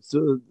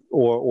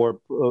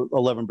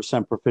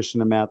 11%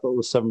 proficient in math,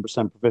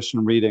 7% proficient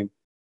in reading.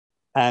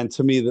 And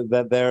to me,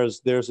 that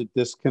there's a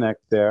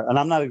disconnect there. And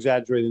I'm not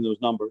exaggerating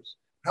those numbers.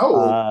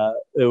 No.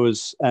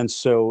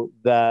 So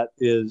that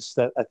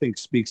I think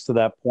speaks to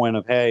that point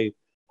of, hey,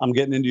 I'm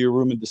getting into your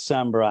room in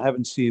December. I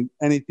haven't seen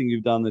anything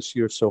you've done this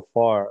year so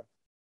far.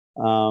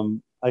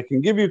 I can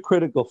give you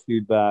critical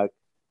feedback,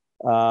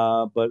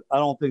 but I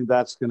don't think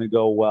that's going to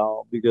go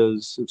well,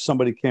 because if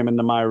somebody came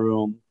into my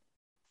room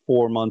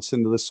 4 months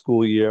into the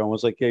school year and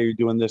was like, hey, you're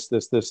doing this,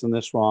 and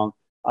this wrong,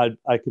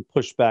 I could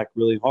push back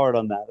really hard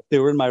on that. If they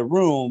were in my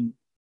room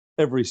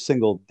every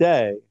single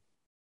day,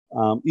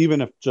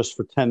 even if just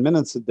for 10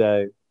 minutes a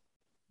day,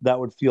 that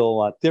would feel a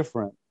lot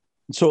different.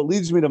 And so it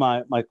leads me to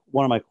my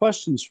one of my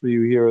questions for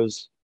you here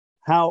is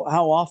how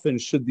often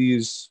should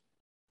these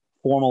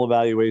formal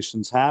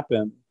evaluations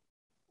happen?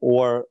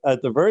 Or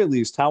at the very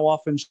least, how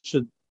often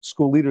should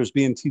school leaders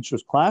be in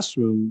teachers'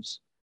 classrooms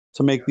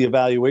to make the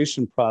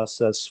evaluation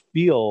process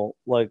feel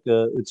like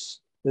it's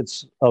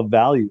of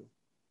value?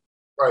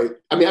 Right.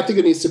 I mean, I think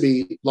it needs to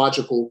be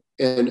logical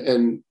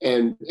and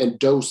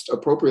dosed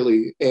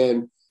appropriately.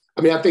 And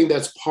I mean, I think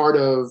that's part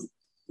of,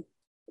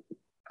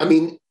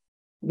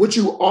 what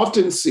you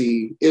often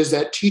see is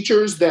that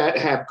teachers that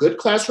have good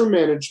classroom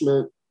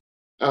management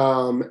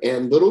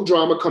and little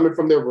drama coming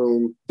from their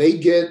room, they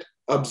get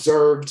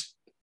observed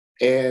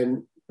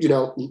and,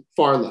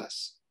 far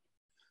less.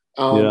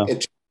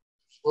 And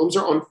rooms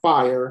are on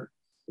fire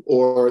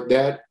or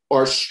that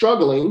are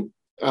struggling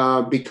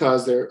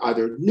because they're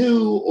either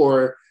new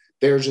or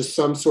there's just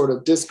some sort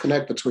of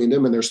disconnect between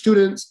them and their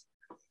students,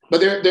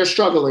 but they're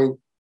struggling.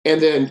 And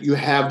then you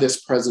have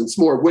this presence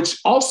more, which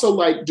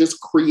also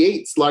just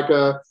creates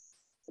a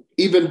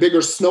even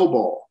bigger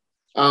snowball.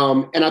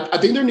 And I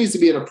think there needs to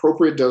be an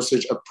appropriate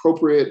dosage,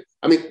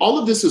 all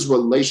of this is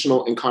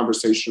relational and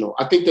conversational.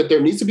 I think that there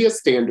needs to be a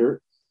standard.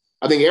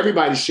 I think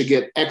everybody should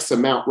get X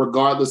amount,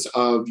 regardless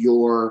of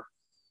your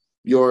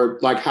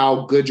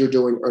how good you're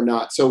doing or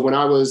not. So when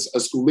I was a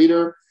school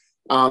leader,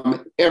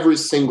 every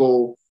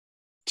single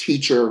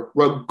teacher,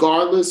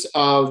 regardless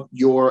of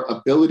your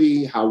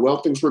ability, how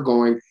well things were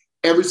going,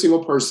 every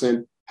single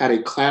person had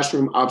a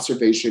classroom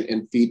observation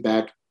and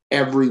feedback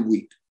every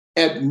week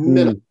at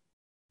minimum.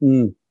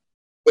 Then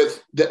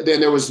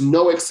there was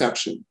no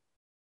exception.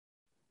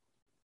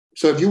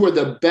 So if you were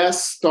the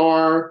best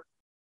star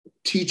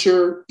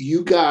teacher,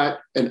 you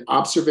got an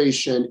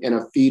observation and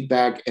a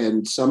feedback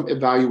and some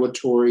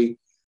evaluatory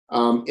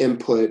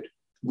input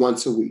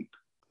once a week.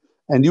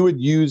 And you would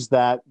use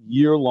that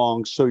year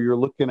long. So you're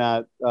looking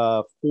at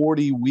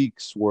 40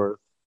 weeks worth.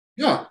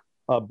 Yeah.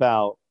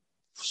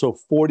 So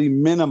 40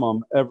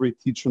 minimum every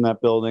teacher in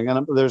that building.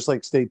 And there's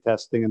state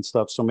testing and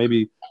stuff. So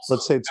maybe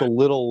let's say it's a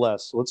little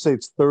less. Let's say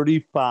it's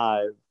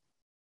 35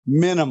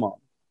 minimum,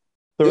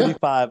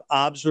 35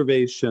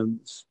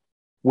 observations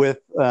with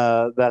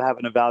that have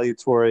an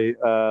evaluatory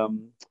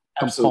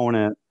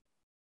component.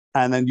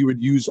 And then you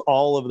would use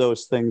all of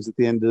those things at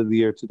the end of the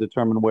year to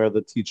determine where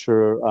the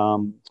teacher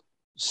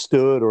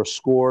stood or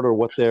scored, or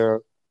what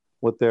their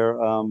what's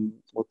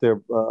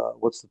the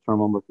term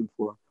I'm looking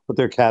for? What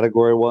their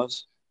category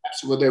was.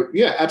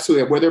 Absolutely.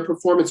 Absolutely. Where their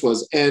performance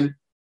was. And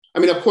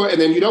of course,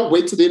 and then you don't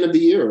wait till the end of the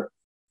year.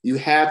 You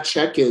have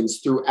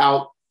check-ins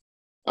throughout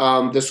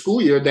the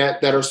school year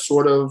that are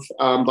sort of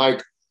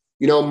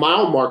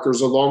mile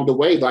markers along the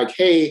way. Like,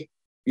 hey,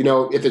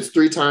 if it's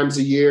 3 times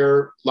a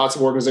year, lots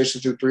of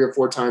organizations do 3 or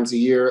 4 times a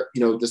year,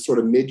 this sort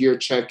of mid-year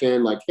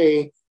check-in, like,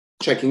 hey,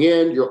 checking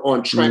in, you're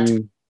on track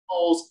to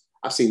goals.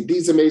 I've seen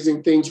these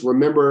amazing things.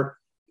 Remember,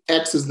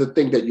 X is the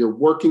thing that you're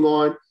working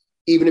on.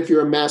 Even if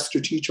you're a master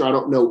teacher, I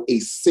don't know a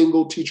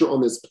single teacher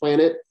on this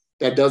planet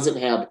that doesn't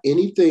have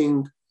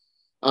anything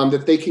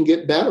that they can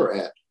get better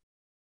at.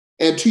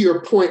 And to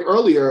your point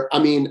earlier,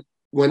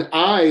 when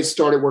I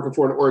started working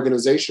for an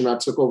organization, I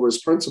took over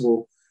as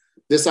principal,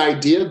 this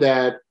idea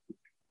that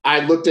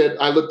I looked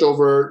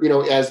over,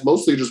 as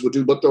most leaders would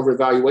do, looked over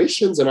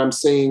evaluations, and I'm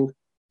seeing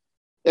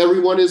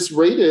everyone is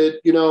rated,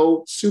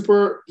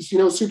 super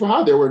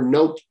high. There were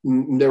no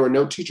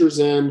teachers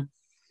in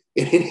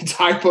any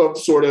type of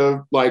sort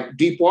of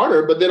deep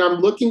water. But then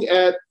I'm looking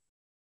at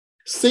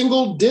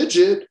single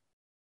digit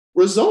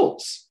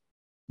results.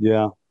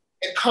 Yeah.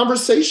 And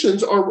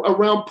conversations are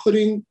around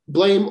putting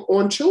blame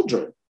on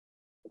children.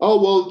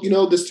 Oh,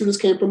 well, the students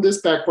came from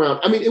this background.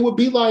 I mean, it would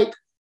be like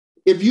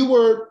if you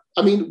were,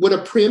 would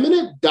a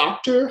preeminent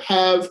doctor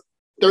have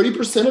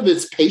 30% of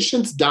its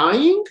patients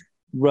dying?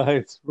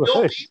 Right.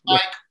 Still be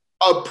like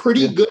a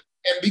pretty good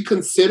and be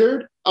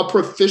considered a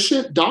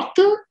proficient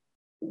doctor?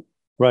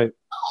 Right.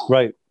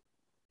 Right.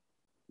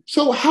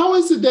 So how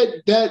is it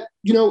that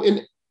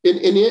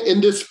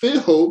in this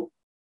field,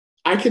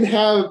 I can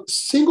have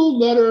single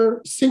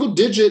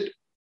digit,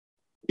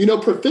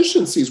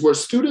 proficiencies where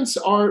students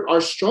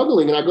are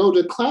struggling, and I go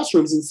to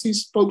classrooms and see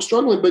folks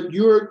struggling, but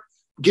you're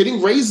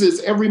getting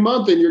raises every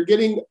month and you're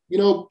getting,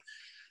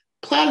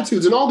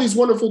 platitudes and all these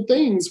wonderful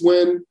things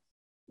when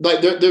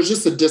like there's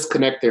just a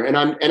disconnect there. And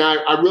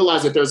I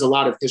realize that there's a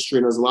lot of history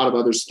and there's a lot of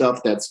other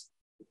stuff that's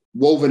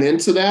woven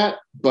into that,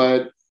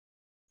 but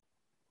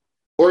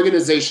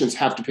organizations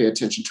have to pay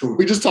attention to it.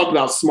 We just talked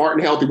about smart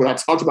and healthy, what I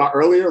talked about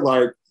earlier,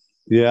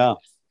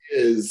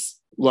 is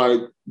like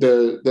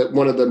the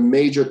one of the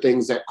major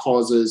things that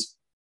causes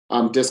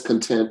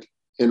discontent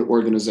in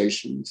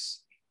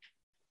organizations.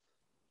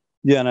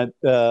 Yeah, and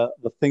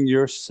the thing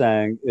you're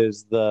saying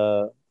is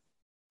the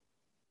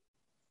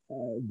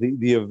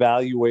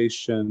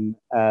evaluation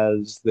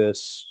as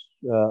this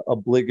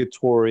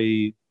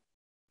obligatory,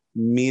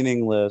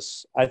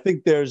 meaningless. I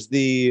think there's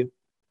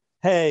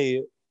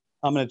hey,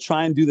 I'm going to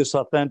try and do this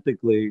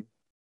authentically,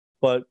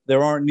 but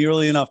there aren't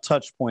nearly enough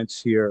touch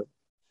points here.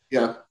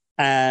 Yeah.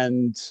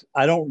 And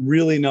I don't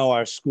really know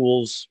our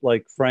school's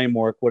like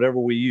framework, whatever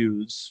we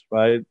use,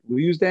 right?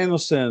 We use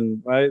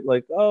Danielson, right?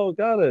 Like, oh,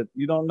 got it.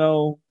 You don't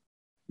know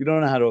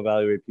how to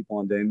evaluate people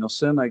on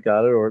Danielson. I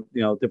got it. Or,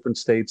 different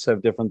states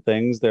have different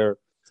things. They're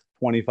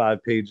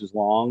 25 pages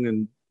long,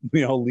 and,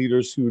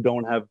 leaders who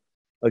don't have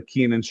a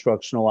keen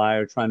instructional eye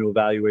are trying to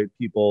evaluate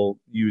people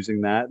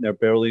using that. And they're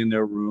barely in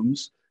their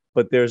rooms,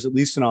 but there's at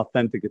least an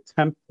authentic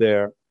attempt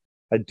there.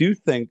 I do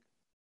think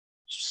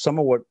some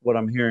of what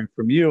I'm hearing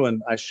from you,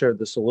 and I shared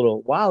this a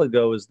little while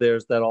ago, is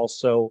there's that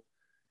also,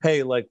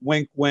 hey, like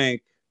wink,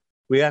 wink,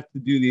 we have to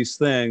do these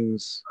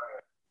things.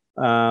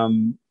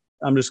 I'm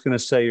just going to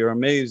say you're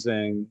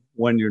amazing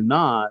when you're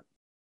not.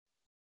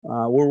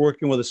 We're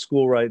working with a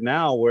school right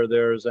now where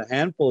there's a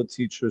handful of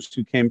teachers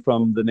who came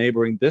from the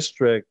neighboring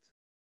district,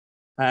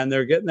 and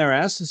they're getting their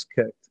asses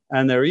kicked,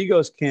 and their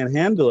egos can't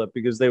handle it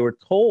because they were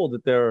told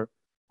that their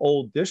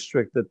old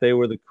district that they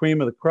were the cream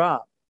of the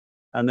crop.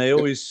 And they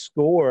always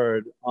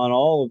scored on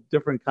all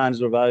different kinds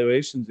of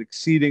evaluations,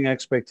 exceeding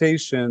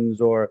expectations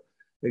or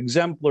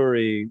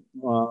exemplary,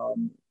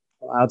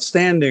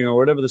 outstanding, or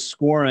whatever the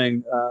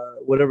scoring,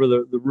 whatever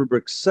the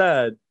rubric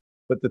said.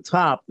 But the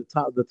top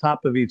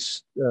of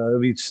each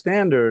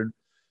standard.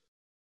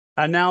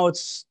 And now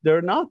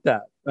they're not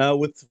that.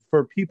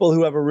 For people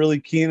who have a really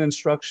keen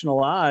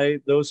instructional eye,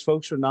 those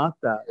folks are not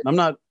that. And I'm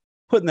not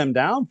putting them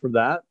down for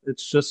that.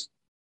 It's just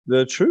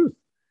the truth.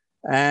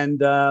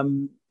 And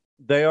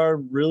they are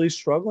really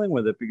struggling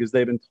with it because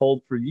they've been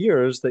told for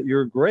years that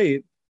you're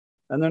great,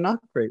 and they're not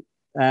great,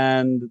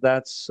 and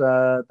that's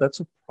a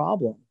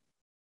problem.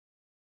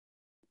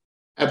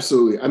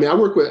 Absolutely. I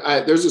work with.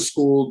 There's a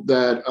school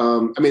that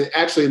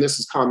actually, and this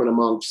is common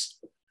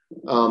amongst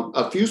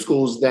a few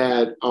schools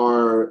that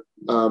are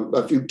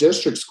a few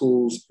district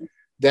schools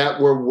that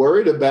were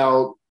worried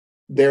about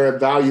their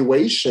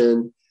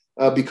evaluation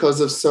because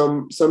of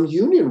some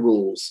union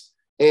rules.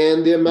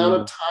 And the amount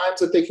of times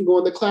that they can go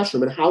in the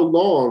classroom and how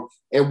long,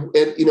 and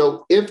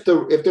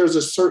if there's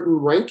a certain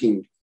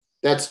ranking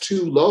that's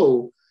too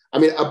low.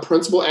 A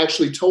principal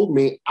actually told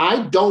me,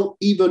 I don't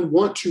even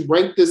want to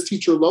rank this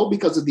teacher low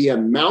because of the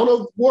amount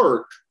of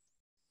work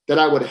that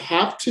I would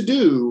have to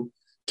do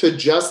to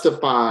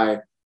justify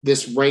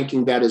this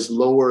ranking that is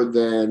lower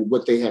than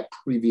what they had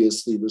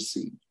previously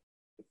received.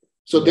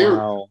 So they're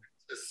to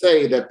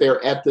say that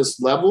they're at this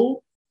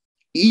level,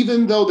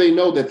 even though they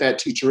know that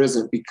teacher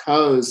isn't,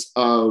 because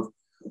of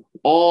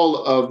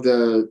all of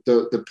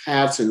the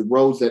paths and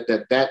roads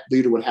that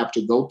leader would have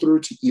to go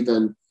through to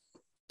even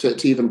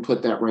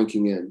put that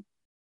ranking in.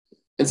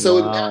 And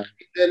so then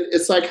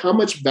it's like, how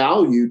much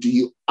value do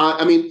you,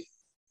 and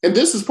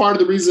this is part of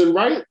the reason,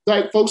 right?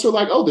 Like folks are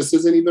like, oh, this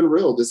isn't even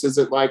real. This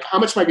isn't like, how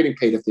much am I getting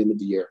paid at the end of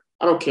the year?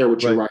 I don't care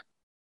what you're writing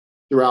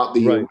throughout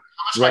the year. How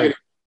much am I getting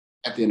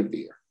at the end of the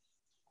year?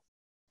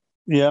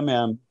 Yeah,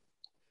 man.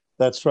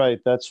 That's right.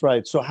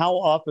 So how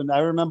often, I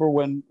remember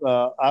when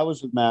I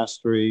was with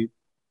Mastery,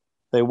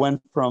 they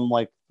went from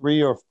like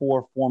 3 or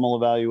 4 formal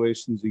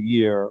evaluations a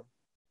year.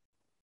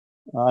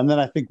 And then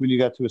I think when you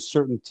got to a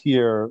certain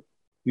tier,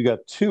 you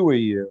got 2 a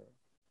year.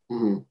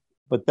 Mm-hmm.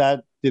 But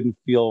that didn't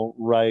feel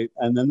right.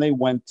 And then they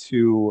went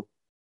to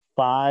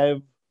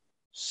 5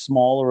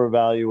 smaller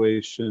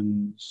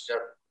evaluations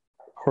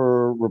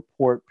per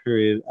report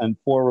period and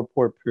 4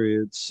 report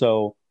periods.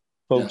 So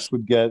folks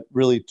would get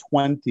really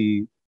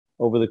 20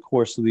 over the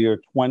course of the year,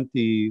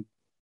 20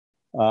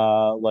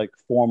 like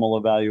formal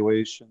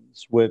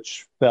evaluations,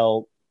 which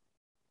felt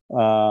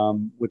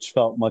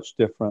much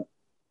different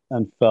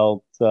and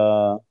felt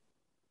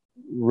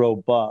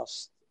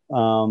robust.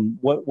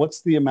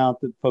 What's the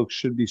amount that folks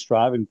should be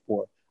striving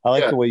for? I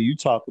like the way you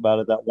talk about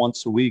it, that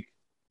once a week.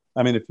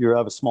 I mean, if you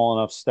have a small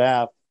enough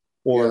staff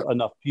or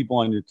enough people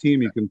on your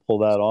team, you can pull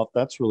that off.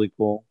 That's really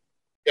cool.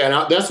 Yeah,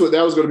 and that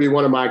was going to be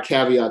one of my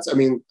caveats. I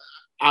mean,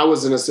 I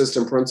was an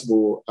assistant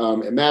principal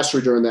at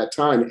Mastery during that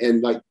time,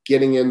 and like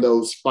getting in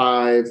those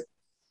 5,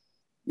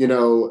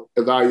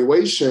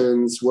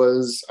 evaluations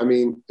was, I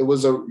mean,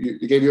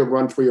 it gave you a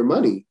run for your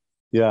money.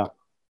 Yeah.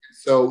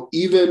 So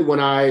even when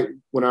I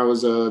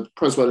was a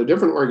principal at a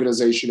different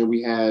organization and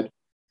we had,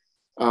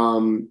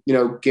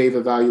 gave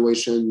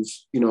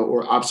evaluations,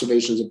 or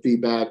observations and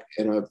feedback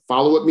and a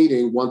follow-up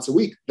meeting once a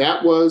week,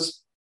 that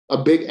was a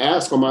big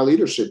ask on my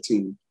leadership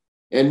team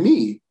and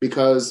me,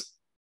 because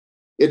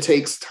it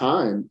takes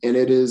time and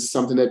it is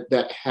something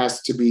that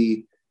has to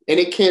be, and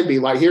it can be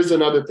like, here's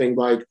another thing,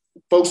 like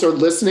folks are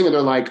listening and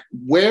they're like,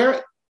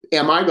 where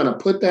am I going to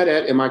put that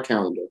at in my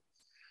calendar?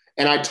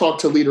 And I talk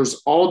to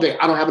leaders all day.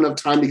 I don't have enough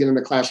time to get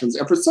into classrooms.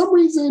 And for some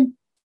reason,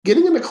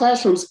 getting into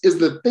classrooms is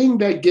the thing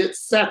that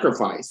gets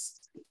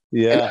sacrificed.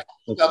 Yeah.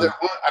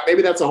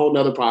 Maybe that's a whole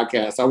nother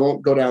podcast. I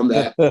won't go down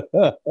that.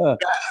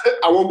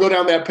 I won't go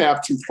down that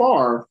path too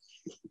far.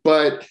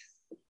 But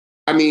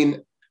I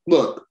mean,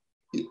 look,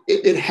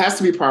 it has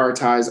to be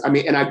prioritized. I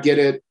mean, and I get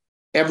it.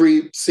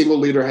 Every single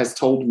leader has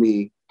told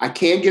me I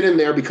can't get in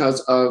there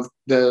because of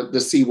the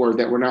C word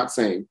that we're not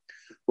saying,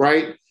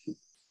 right?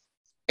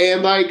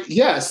 And like,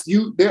 yes,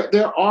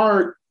 there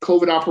are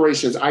COVID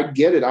operations. I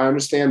get it. I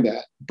understand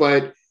that.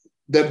 But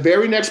the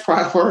very next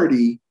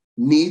priority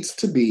needs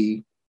to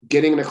be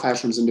getting into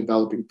classrooms and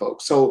developing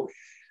folks. So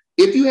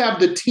if you have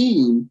the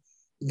team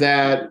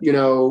that,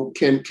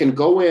 can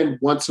go in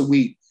once a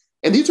week,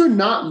 and these are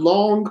not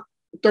long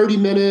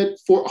 30-minute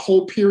for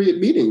whole period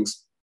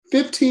meetings,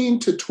 15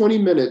 to 20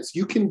 minutes,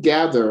 you can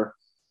gather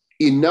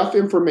enough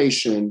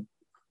information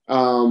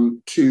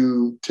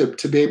to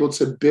be able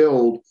to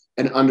build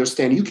and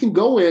understand. You can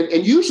go in,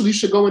 and usually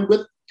should go in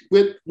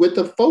with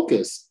a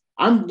focus.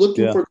 I'm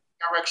looking for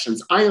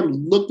directions. I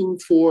am looking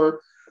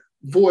for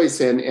voice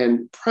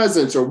and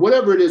presence, or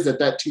whatever it is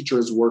that teacher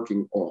is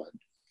working on.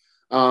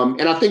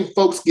 And I think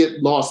folks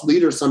get lost.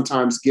 Leaders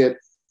sometimes get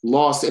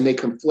lost and they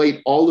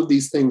conflate all of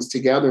these things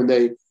together and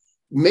they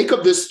make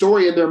up this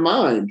story in their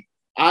mind.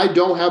 I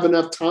don't have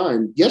enough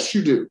time. Yes,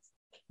 you do.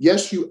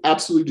 Yes, you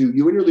absolutely do.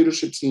 You and your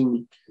leadership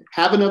team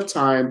have enough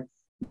time.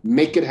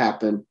 Make it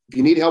happen. If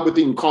you need help with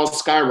it, you can call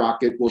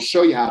Skyrocket. We'll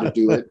show you how to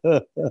do it.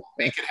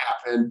 Make it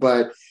happen.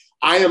 But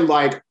I am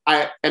like,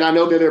 and I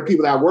know that there are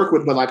people that I work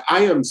with, but like,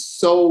 I am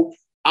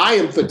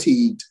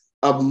fatigued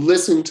of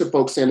listening to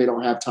folks saying they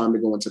don't have time to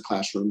go into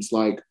classrooms.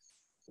 Like,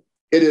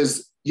 it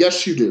is,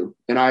 yes, you do.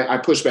 And I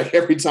push back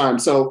every time.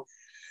 So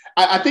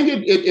I think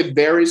it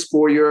varies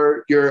for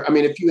your, I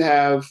mean, if you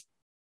have,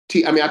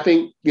 I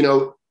think,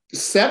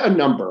 set a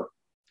number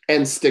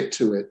and stick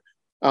to it.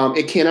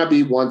 It cannot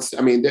be once.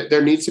 I mean,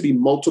 there needs to be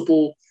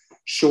multiple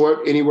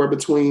short, anywhere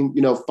between,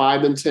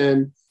 5 and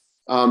 10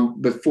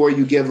 before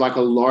you give like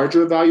a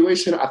larger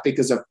evaluation, I think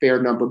is a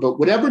fair number. But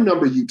whatever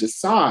number you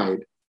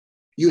decide,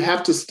 you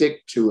have to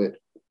stick to it.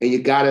 And you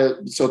got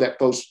to, so that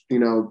folks,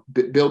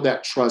 build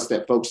that trust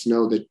that folks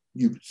know that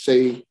you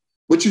say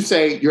what you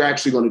say you're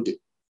actually going to do.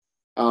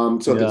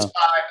 So if it's 5,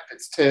 if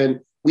it's 10,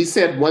 we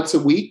said once a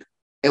week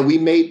and we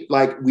made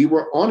like we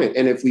were on it.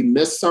 And if we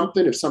missed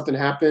something, if something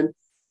happened,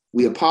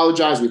 we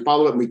apologized, we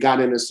followed up, and we got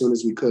in as soon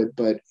as we could.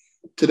 But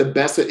to the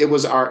best, it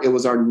was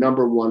our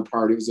number one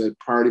priority. It was a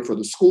priority for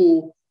the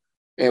school,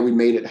 and we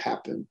made it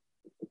happen.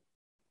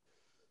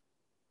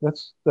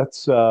 That's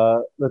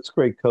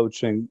great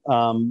coaching.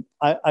 One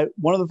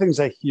of the things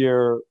I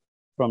hear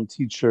from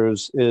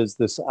teachers is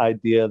this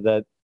idea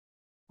that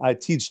I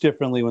teach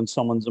differently when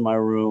someone's in my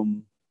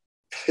room.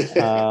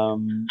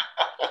 The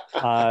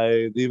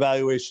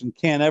evaluation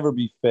can't ever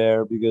be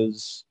fair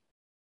because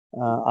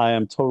I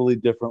am totally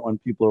different when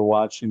people are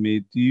watching me.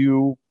 Do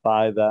you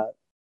buy that?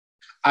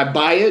 I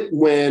buy it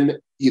when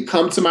you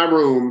come to my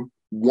room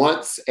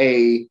once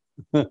a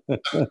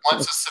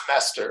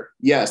semester.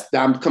 Yes,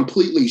 I'm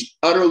completely,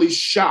 utterly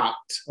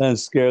shocked. And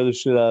scare the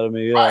shit out of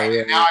me. Yeah, right.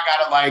 And now I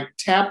got to like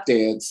tap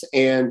dance.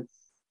 And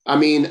I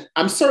mean,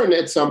 I'm certain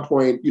at some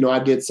point, I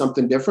did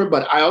something different,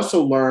 but I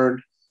also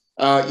learned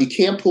you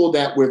can't pull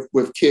that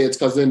with kids,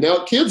 because then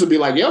kids will be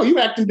like, yo, you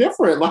acting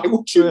different. Like,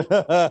 what you, wait,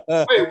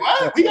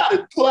 what? We got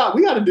to pull out.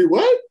 We got to do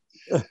what?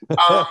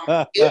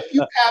 If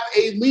you have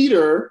a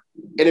leader,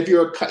 and if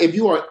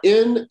you are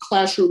in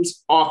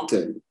classrooms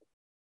often,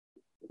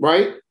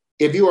 right?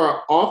 If you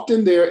are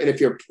often there, and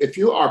if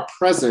you are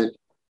present,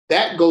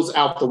 that goes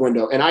out the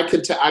window. And I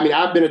could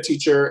I've been a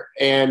teacher,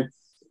 and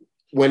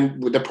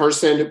when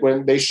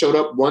they showed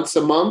up once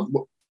a month,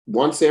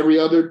 once every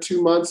other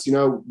 2 months,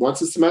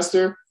 once a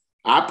semester,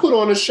 I put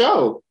on a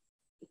show.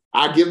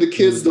 I give the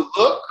kids the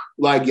look,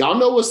 like, y'all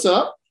know what's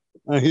up.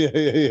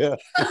 Yeah.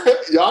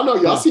 Y'all know,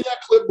 y'all see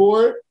that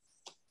clipboard,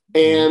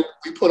 and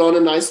we put on a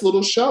nice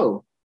little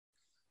show.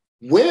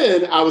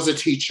 When I was a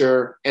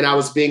teacher and I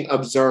was being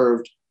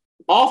observed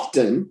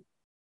often,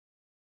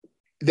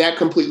 that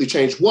completely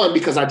changed. One,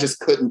 because I just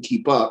couldn't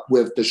keep up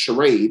with the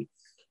charade,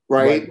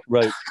 right?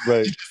 Right.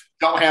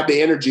 Don't have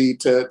the energy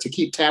to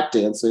keep tap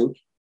dancing.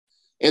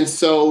 And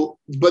so,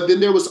 but then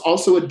there was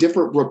also a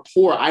different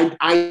rapport.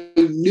 I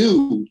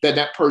knew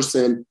that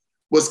person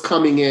was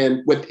coming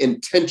in with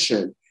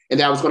intention, and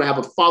that I was going to have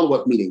a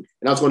follow-up meeting,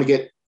 and I was going to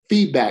get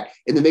feedback,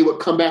 and then they would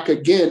come back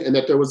again, and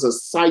that there was a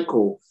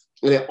cycle,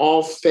 and it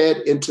all fed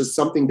into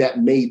something that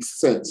made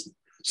sense.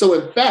 So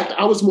in fact,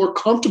 I was more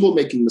comfortable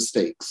making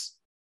mistakes.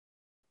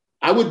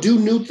 I would do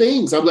new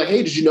things. I'm like,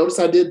 hey, did you notice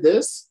I did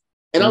this?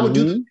 And I would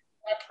do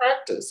my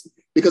practice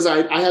because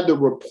I had the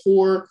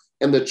rapport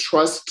and the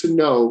trust to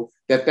know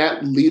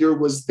that leader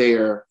was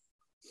there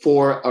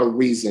for a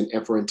reason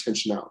and for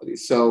intentionality.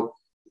 So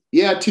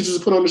yeah, teachers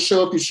put on the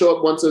show. If you show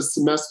up once a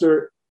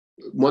semester,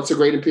 once a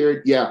grading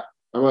period, yeah,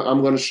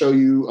 I'm going to show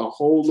you a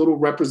whole little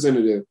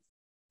representative.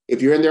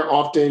 If you're in there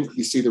often,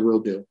 you see the real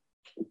deal.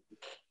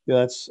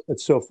 Yeah, it's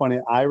so funny.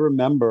 I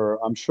remember,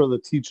 I'm sure the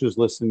teachers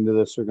listening to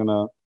this are going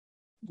to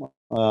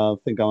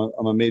think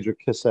I'm a major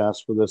kiss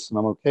ass for this, and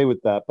I'm okay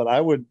with that. But I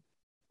would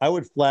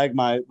flag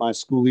my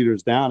school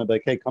leaders down and be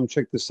like, hey, come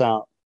check this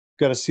out.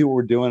 Got to see what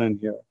we're doing in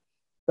here.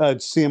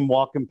 I'd see them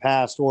walking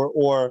past,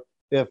 or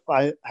if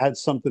I had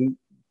something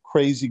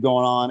crazy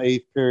going on,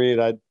 8th period,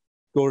 I'd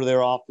go to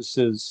their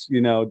offices,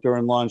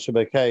 during lunch. I'd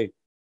be like, hey,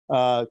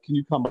 can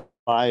you come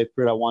by 8th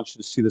period? I want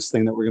you to see this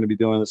thing that we're going to be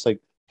doing, this like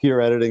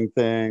peer editing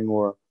thing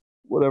or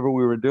whatever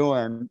we were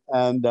doing.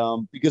 And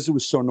because it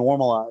was so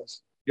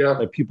normalized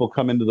that people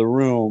come into the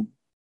room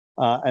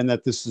and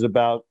that this is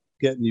about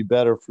getting you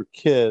better for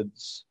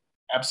kids.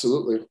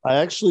 Absolutely. I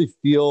actually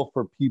feel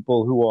for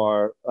people who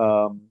are,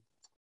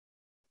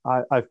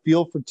 I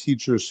feel for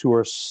teachers who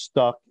are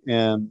stuck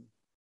in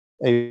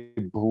a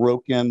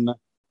broken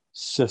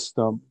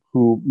system,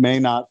 who may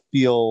not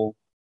feel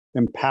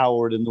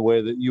empowered in the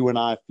way that you and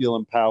I feel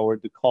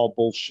empowered to call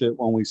bullshit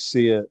when we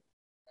see it.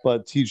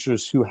 But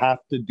teachers who have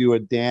to do a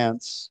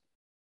dance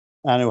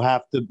and who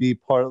have to be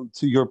part,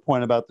 to your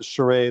point about the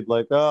charade,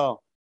 like,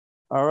 oh,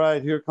 all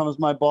right, here comes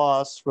my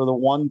boss for the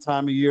one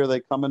time a year they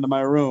come into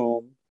my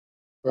room.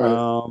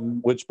 Right.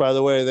 Which, by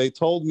the way, they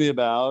told me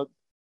about,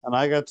 and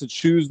I got to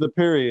choose the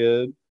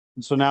period.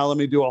 And so now let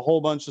me do a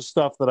whole bunch of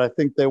stuff that I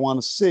think they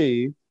want to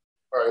see.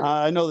 Right.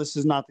 I know this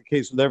is not the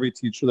case with every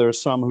teacher. There are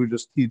some who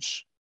just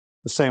teach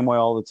the same way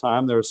all the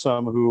time. There are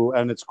some who,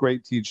 and it's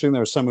great teaching.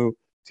 There are some who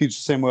teach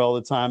the same way all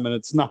the time, and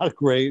it's not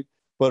great,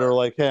 but are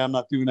like, hey, I'm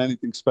not doing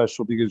anything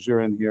special because you're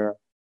in here.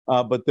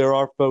 But there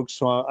are folks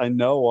who I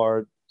know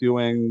are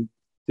doing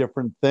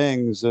different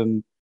things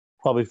and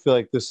probably feel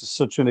like this is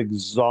such an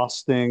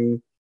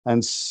exhausting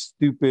and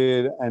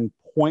stupid and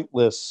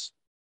pointless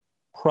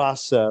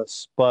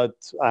process, but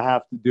I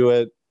have to do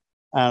it.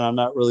 And I'm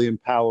not really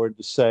empowered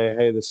to say,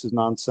 hey, this is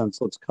nonsense.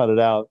 Let's cut it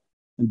out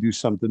and do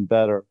something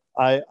better.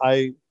 I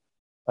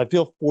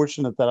feel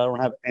fortunate that I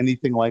don't have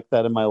anything like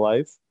that in my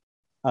life.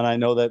 And I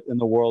know that in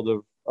the world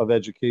of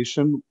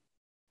education,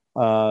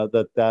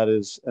 that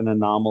is an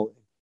anomaly.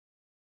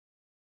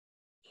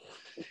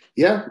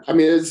 Yeah, I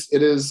mean,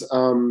 it is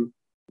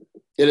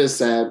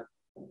sad.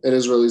 It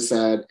is really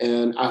sad.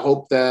 And I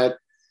hope that,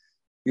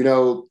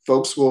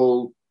 folks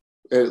will,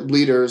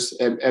 leaders,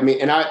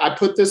 and I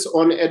put this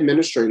on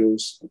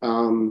administrators.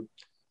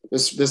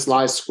 This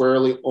lies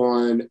squarely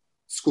on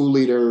school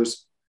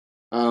leaders,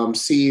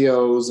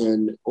 CEOs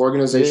and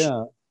organizations.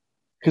 Yeah,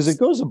 because it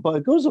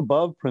goes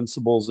above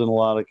principals in a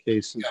lot of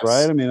cases, yes.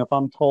 Right? I mean, if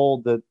I'm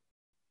told that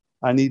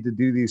I need to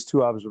do these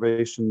two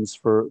evaluations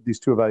for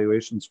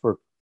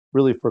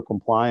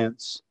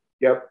compliance.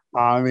 Yep.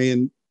 I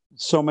mean,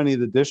 so many of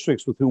the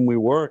districts with whom we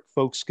work,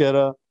 folks get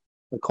a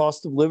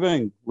cost of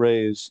living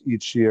raise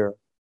each year.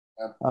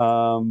 Yep.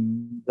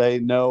 They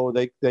know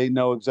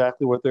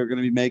exactly what they're going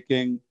to be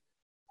making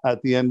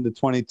at the end of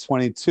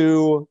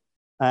 2022,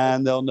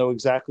 and they'll know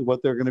exactly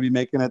what they're going to be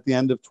making at the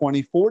end of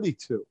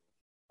 2042,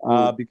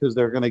 because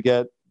they're going to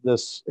get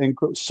this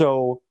increase.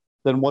 So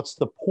then what's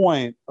the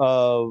point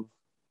of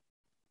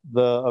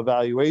the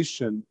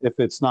evaluation if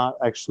it's not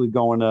actually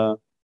going to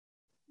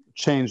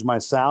change my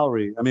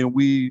salary? I mean,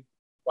 it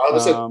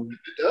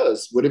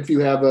does. What if you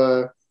have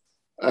a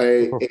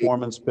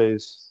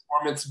performance-based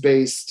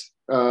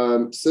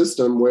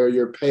system where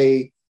your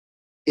pay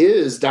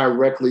is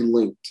directly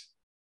linked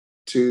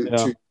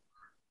to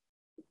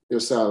your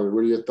salary? What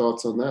are your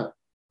thoughts on that?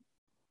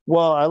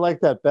 Well, I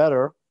like that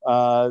better,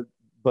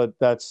 but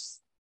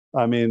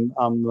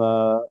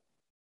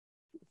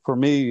for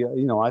me,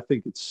 I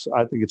think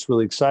it's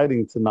really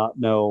exciting to not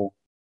know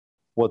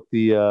what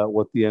the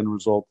end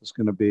result is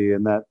going to be,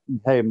 and that,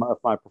 hey, if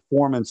my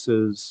performance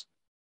is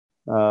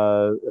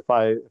if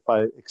I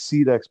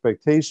exceed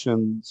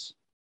expectations,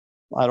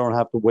 I don't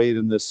have to wait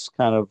in this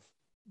kind of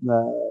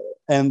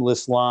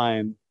endless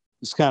line.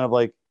 It's kind of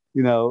like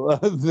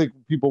the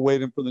people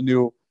waiting for the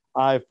new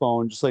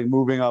iPhone, just like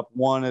moving up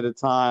one at a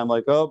time.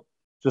 Like, oh,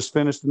 just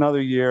finished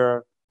another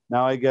year.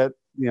 Now I get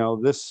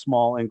this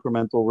small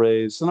incremental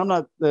raise. And I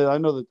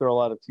know that there are a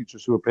lot of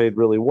teachers who are paid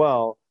really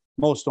well.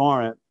 Most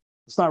aren't.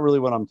 It's not really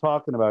what I'm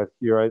talking about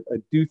here. I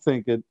do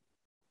think it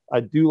I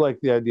do like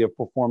the idea of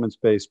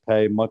performance-based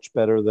pay much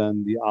better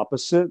than the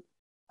opposite.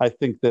 I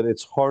think that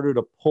it's harder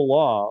to pull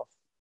off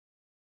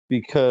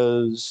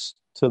because,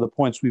 to the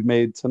points we've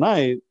made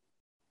tonight,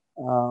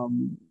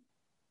 who's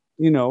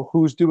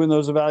doing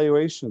those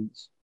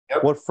evaluations?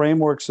 Yep. What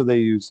frameworks are they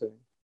using?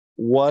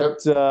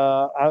 What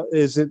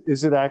is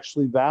it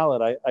actually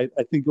valid? I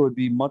think it would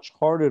be much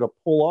harder to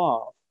pull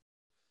off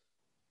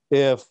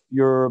if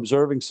you're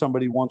observing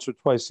somebody once or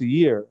twice a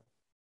year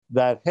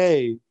that,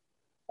 hey,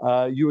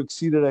 you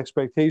exceeded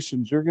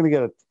expectations. You're going to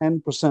get a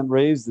 10%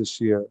 raise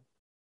this year.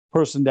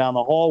 Person down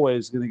the hallway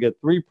is going to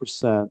get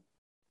 3%.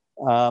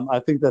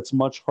 I think that's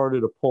much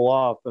harder to pull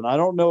off. And I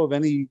don't know of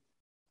any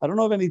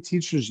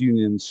teachers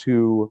unions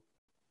who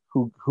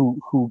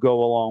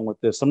go along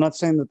with this. I'm not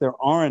saying that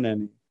there aren't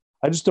any.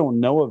 I just don't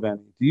know of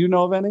any. Do you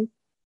know of any?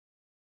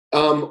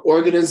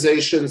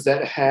 Organizations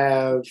that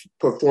have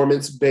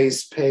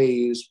performance-based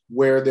pays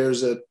where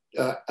there's an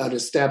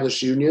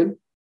established union.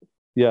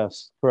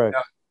 Yes, correct.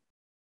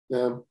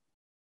 Yeah.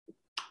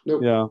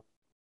 Nope. Yeah.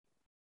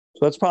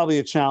 So that's probably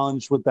a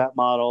challenge with that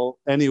model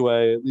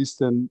anyway, at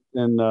least in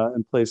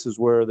places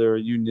where there are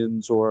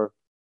unions or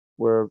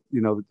where,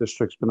 the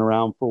district's been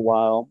around for a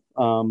while.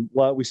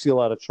 We see a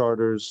lot of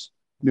charters,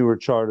 newer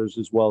charters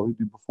as well, who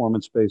do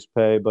performance-based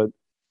pay, but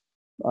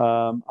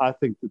I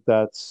think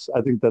that's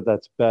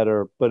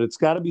better, but it's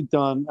got to be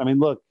done. I mean,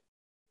 look,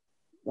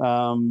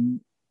 I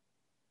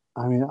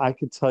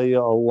could tell you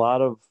a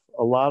lot of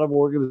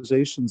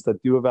organizations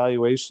that do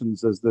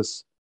evaluations as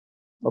this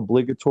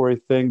obligatory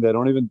thing. They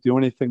don't even do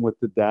anything with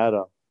the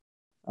data.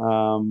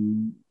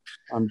 I'm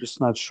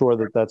just not sure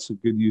that that's a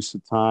good use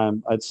of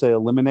time. I'd say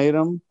eliminate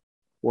them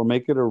or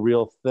make it a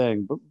real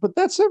thing. But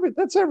that's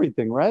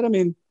everything, right? I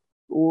mean,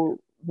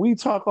 we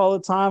talk all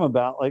the time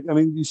about,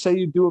 you say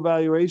you do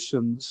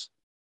evaluations.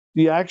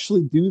 Do you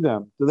actually do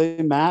them? Do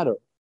they matter?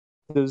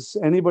 Does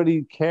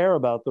anybody care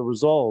about the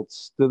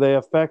results? Do they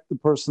affect the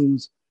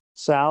person's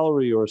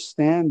salary or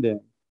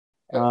standing?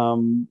 Or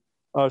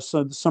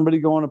does somebody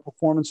go on a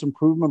performance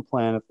improvement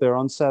plan if they're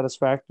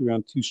unsatisfactory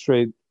on 2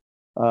 straight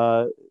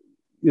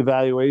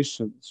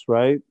evaluations,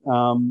 right?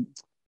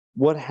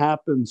 What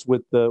happens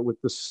with the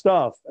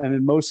stuff? And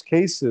in most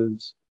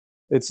cases,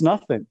 it's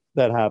nothing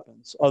that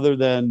happens other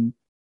than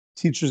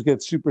teachers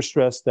get super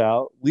stressed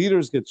out,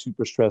 leaders get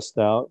super stressed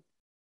out,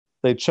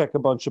 they check a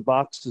bunch of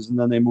boxes and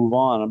then they move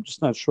on. I'm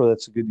just not sure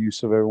that's a good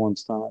use of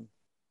everyone's time.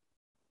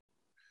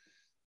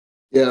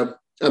 Yeah.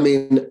 I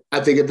mean, I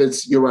think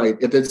you're right.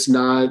 If it's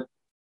not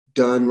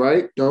done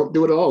right, don't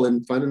do it all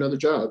and find another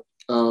job.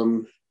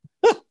 I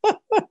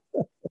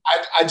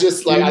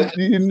just like,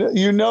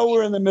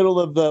 we're in the middle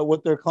of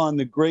what they're calling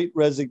the Great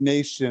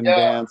Resignation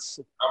dance.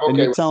 And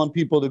you're telling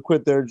people to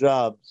quit their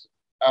jobs.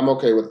 I'm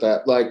okay with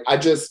that.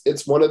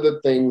 It's one of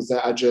the things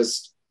that I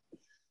just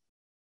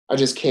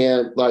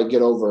can't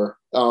get over,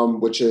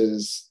 which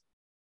is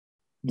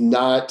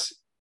not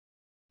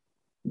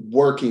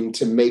working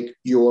to make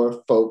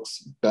your folks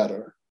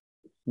better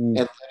and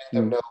letting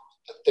them know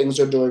the things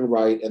they're doing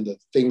right and the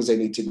things they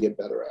need to get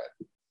better at.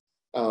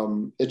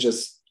 It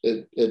just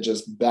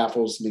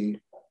baffles me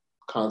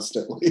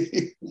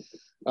constantly.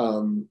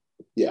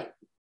 Yeah.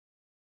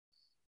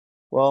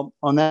 Well,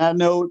 on that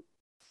note,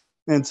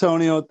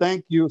 Antonio,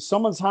 thank you.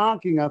 Someone's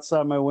honking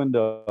outside my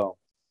window.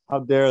 How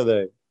dare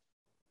they?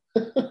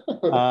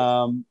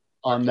 On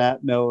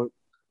that note,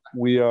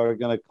 we are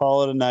going to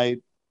call it a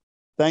night.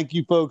 Thank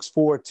you, folks,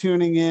 for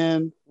tuning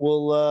in.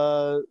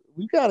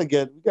 We got to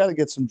get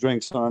some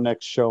drinks on our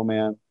next show,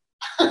 man.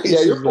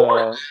 Yeah, you're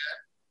boring.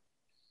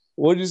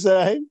 What'd you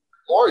say?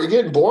 You're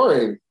getting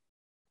boring.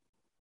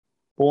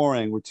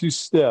 Boring. We're too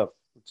stiff.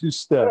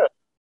 Yeah.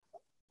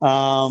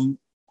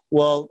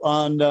 Well,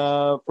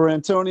 for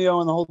Antonio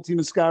and the whole team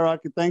at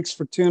Skyrocket, thanks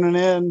for tuning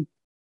in.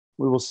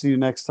 We will see you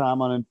next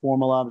time on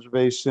Informal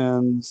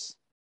Observations.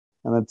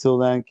 And until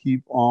then,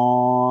 keep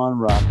on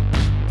rocking.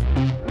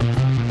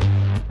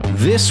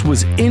 This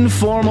was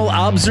Informal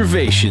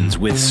Observations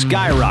with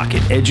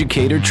Skyrocket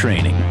Educator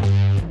Training.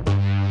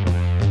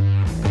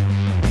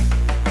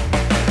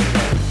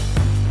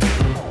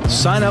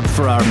 Sign up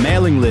for our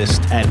mailing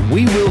list at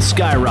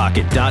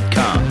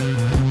wewillskyrocket.com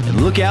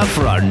and look out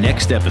for our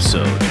next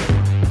episode.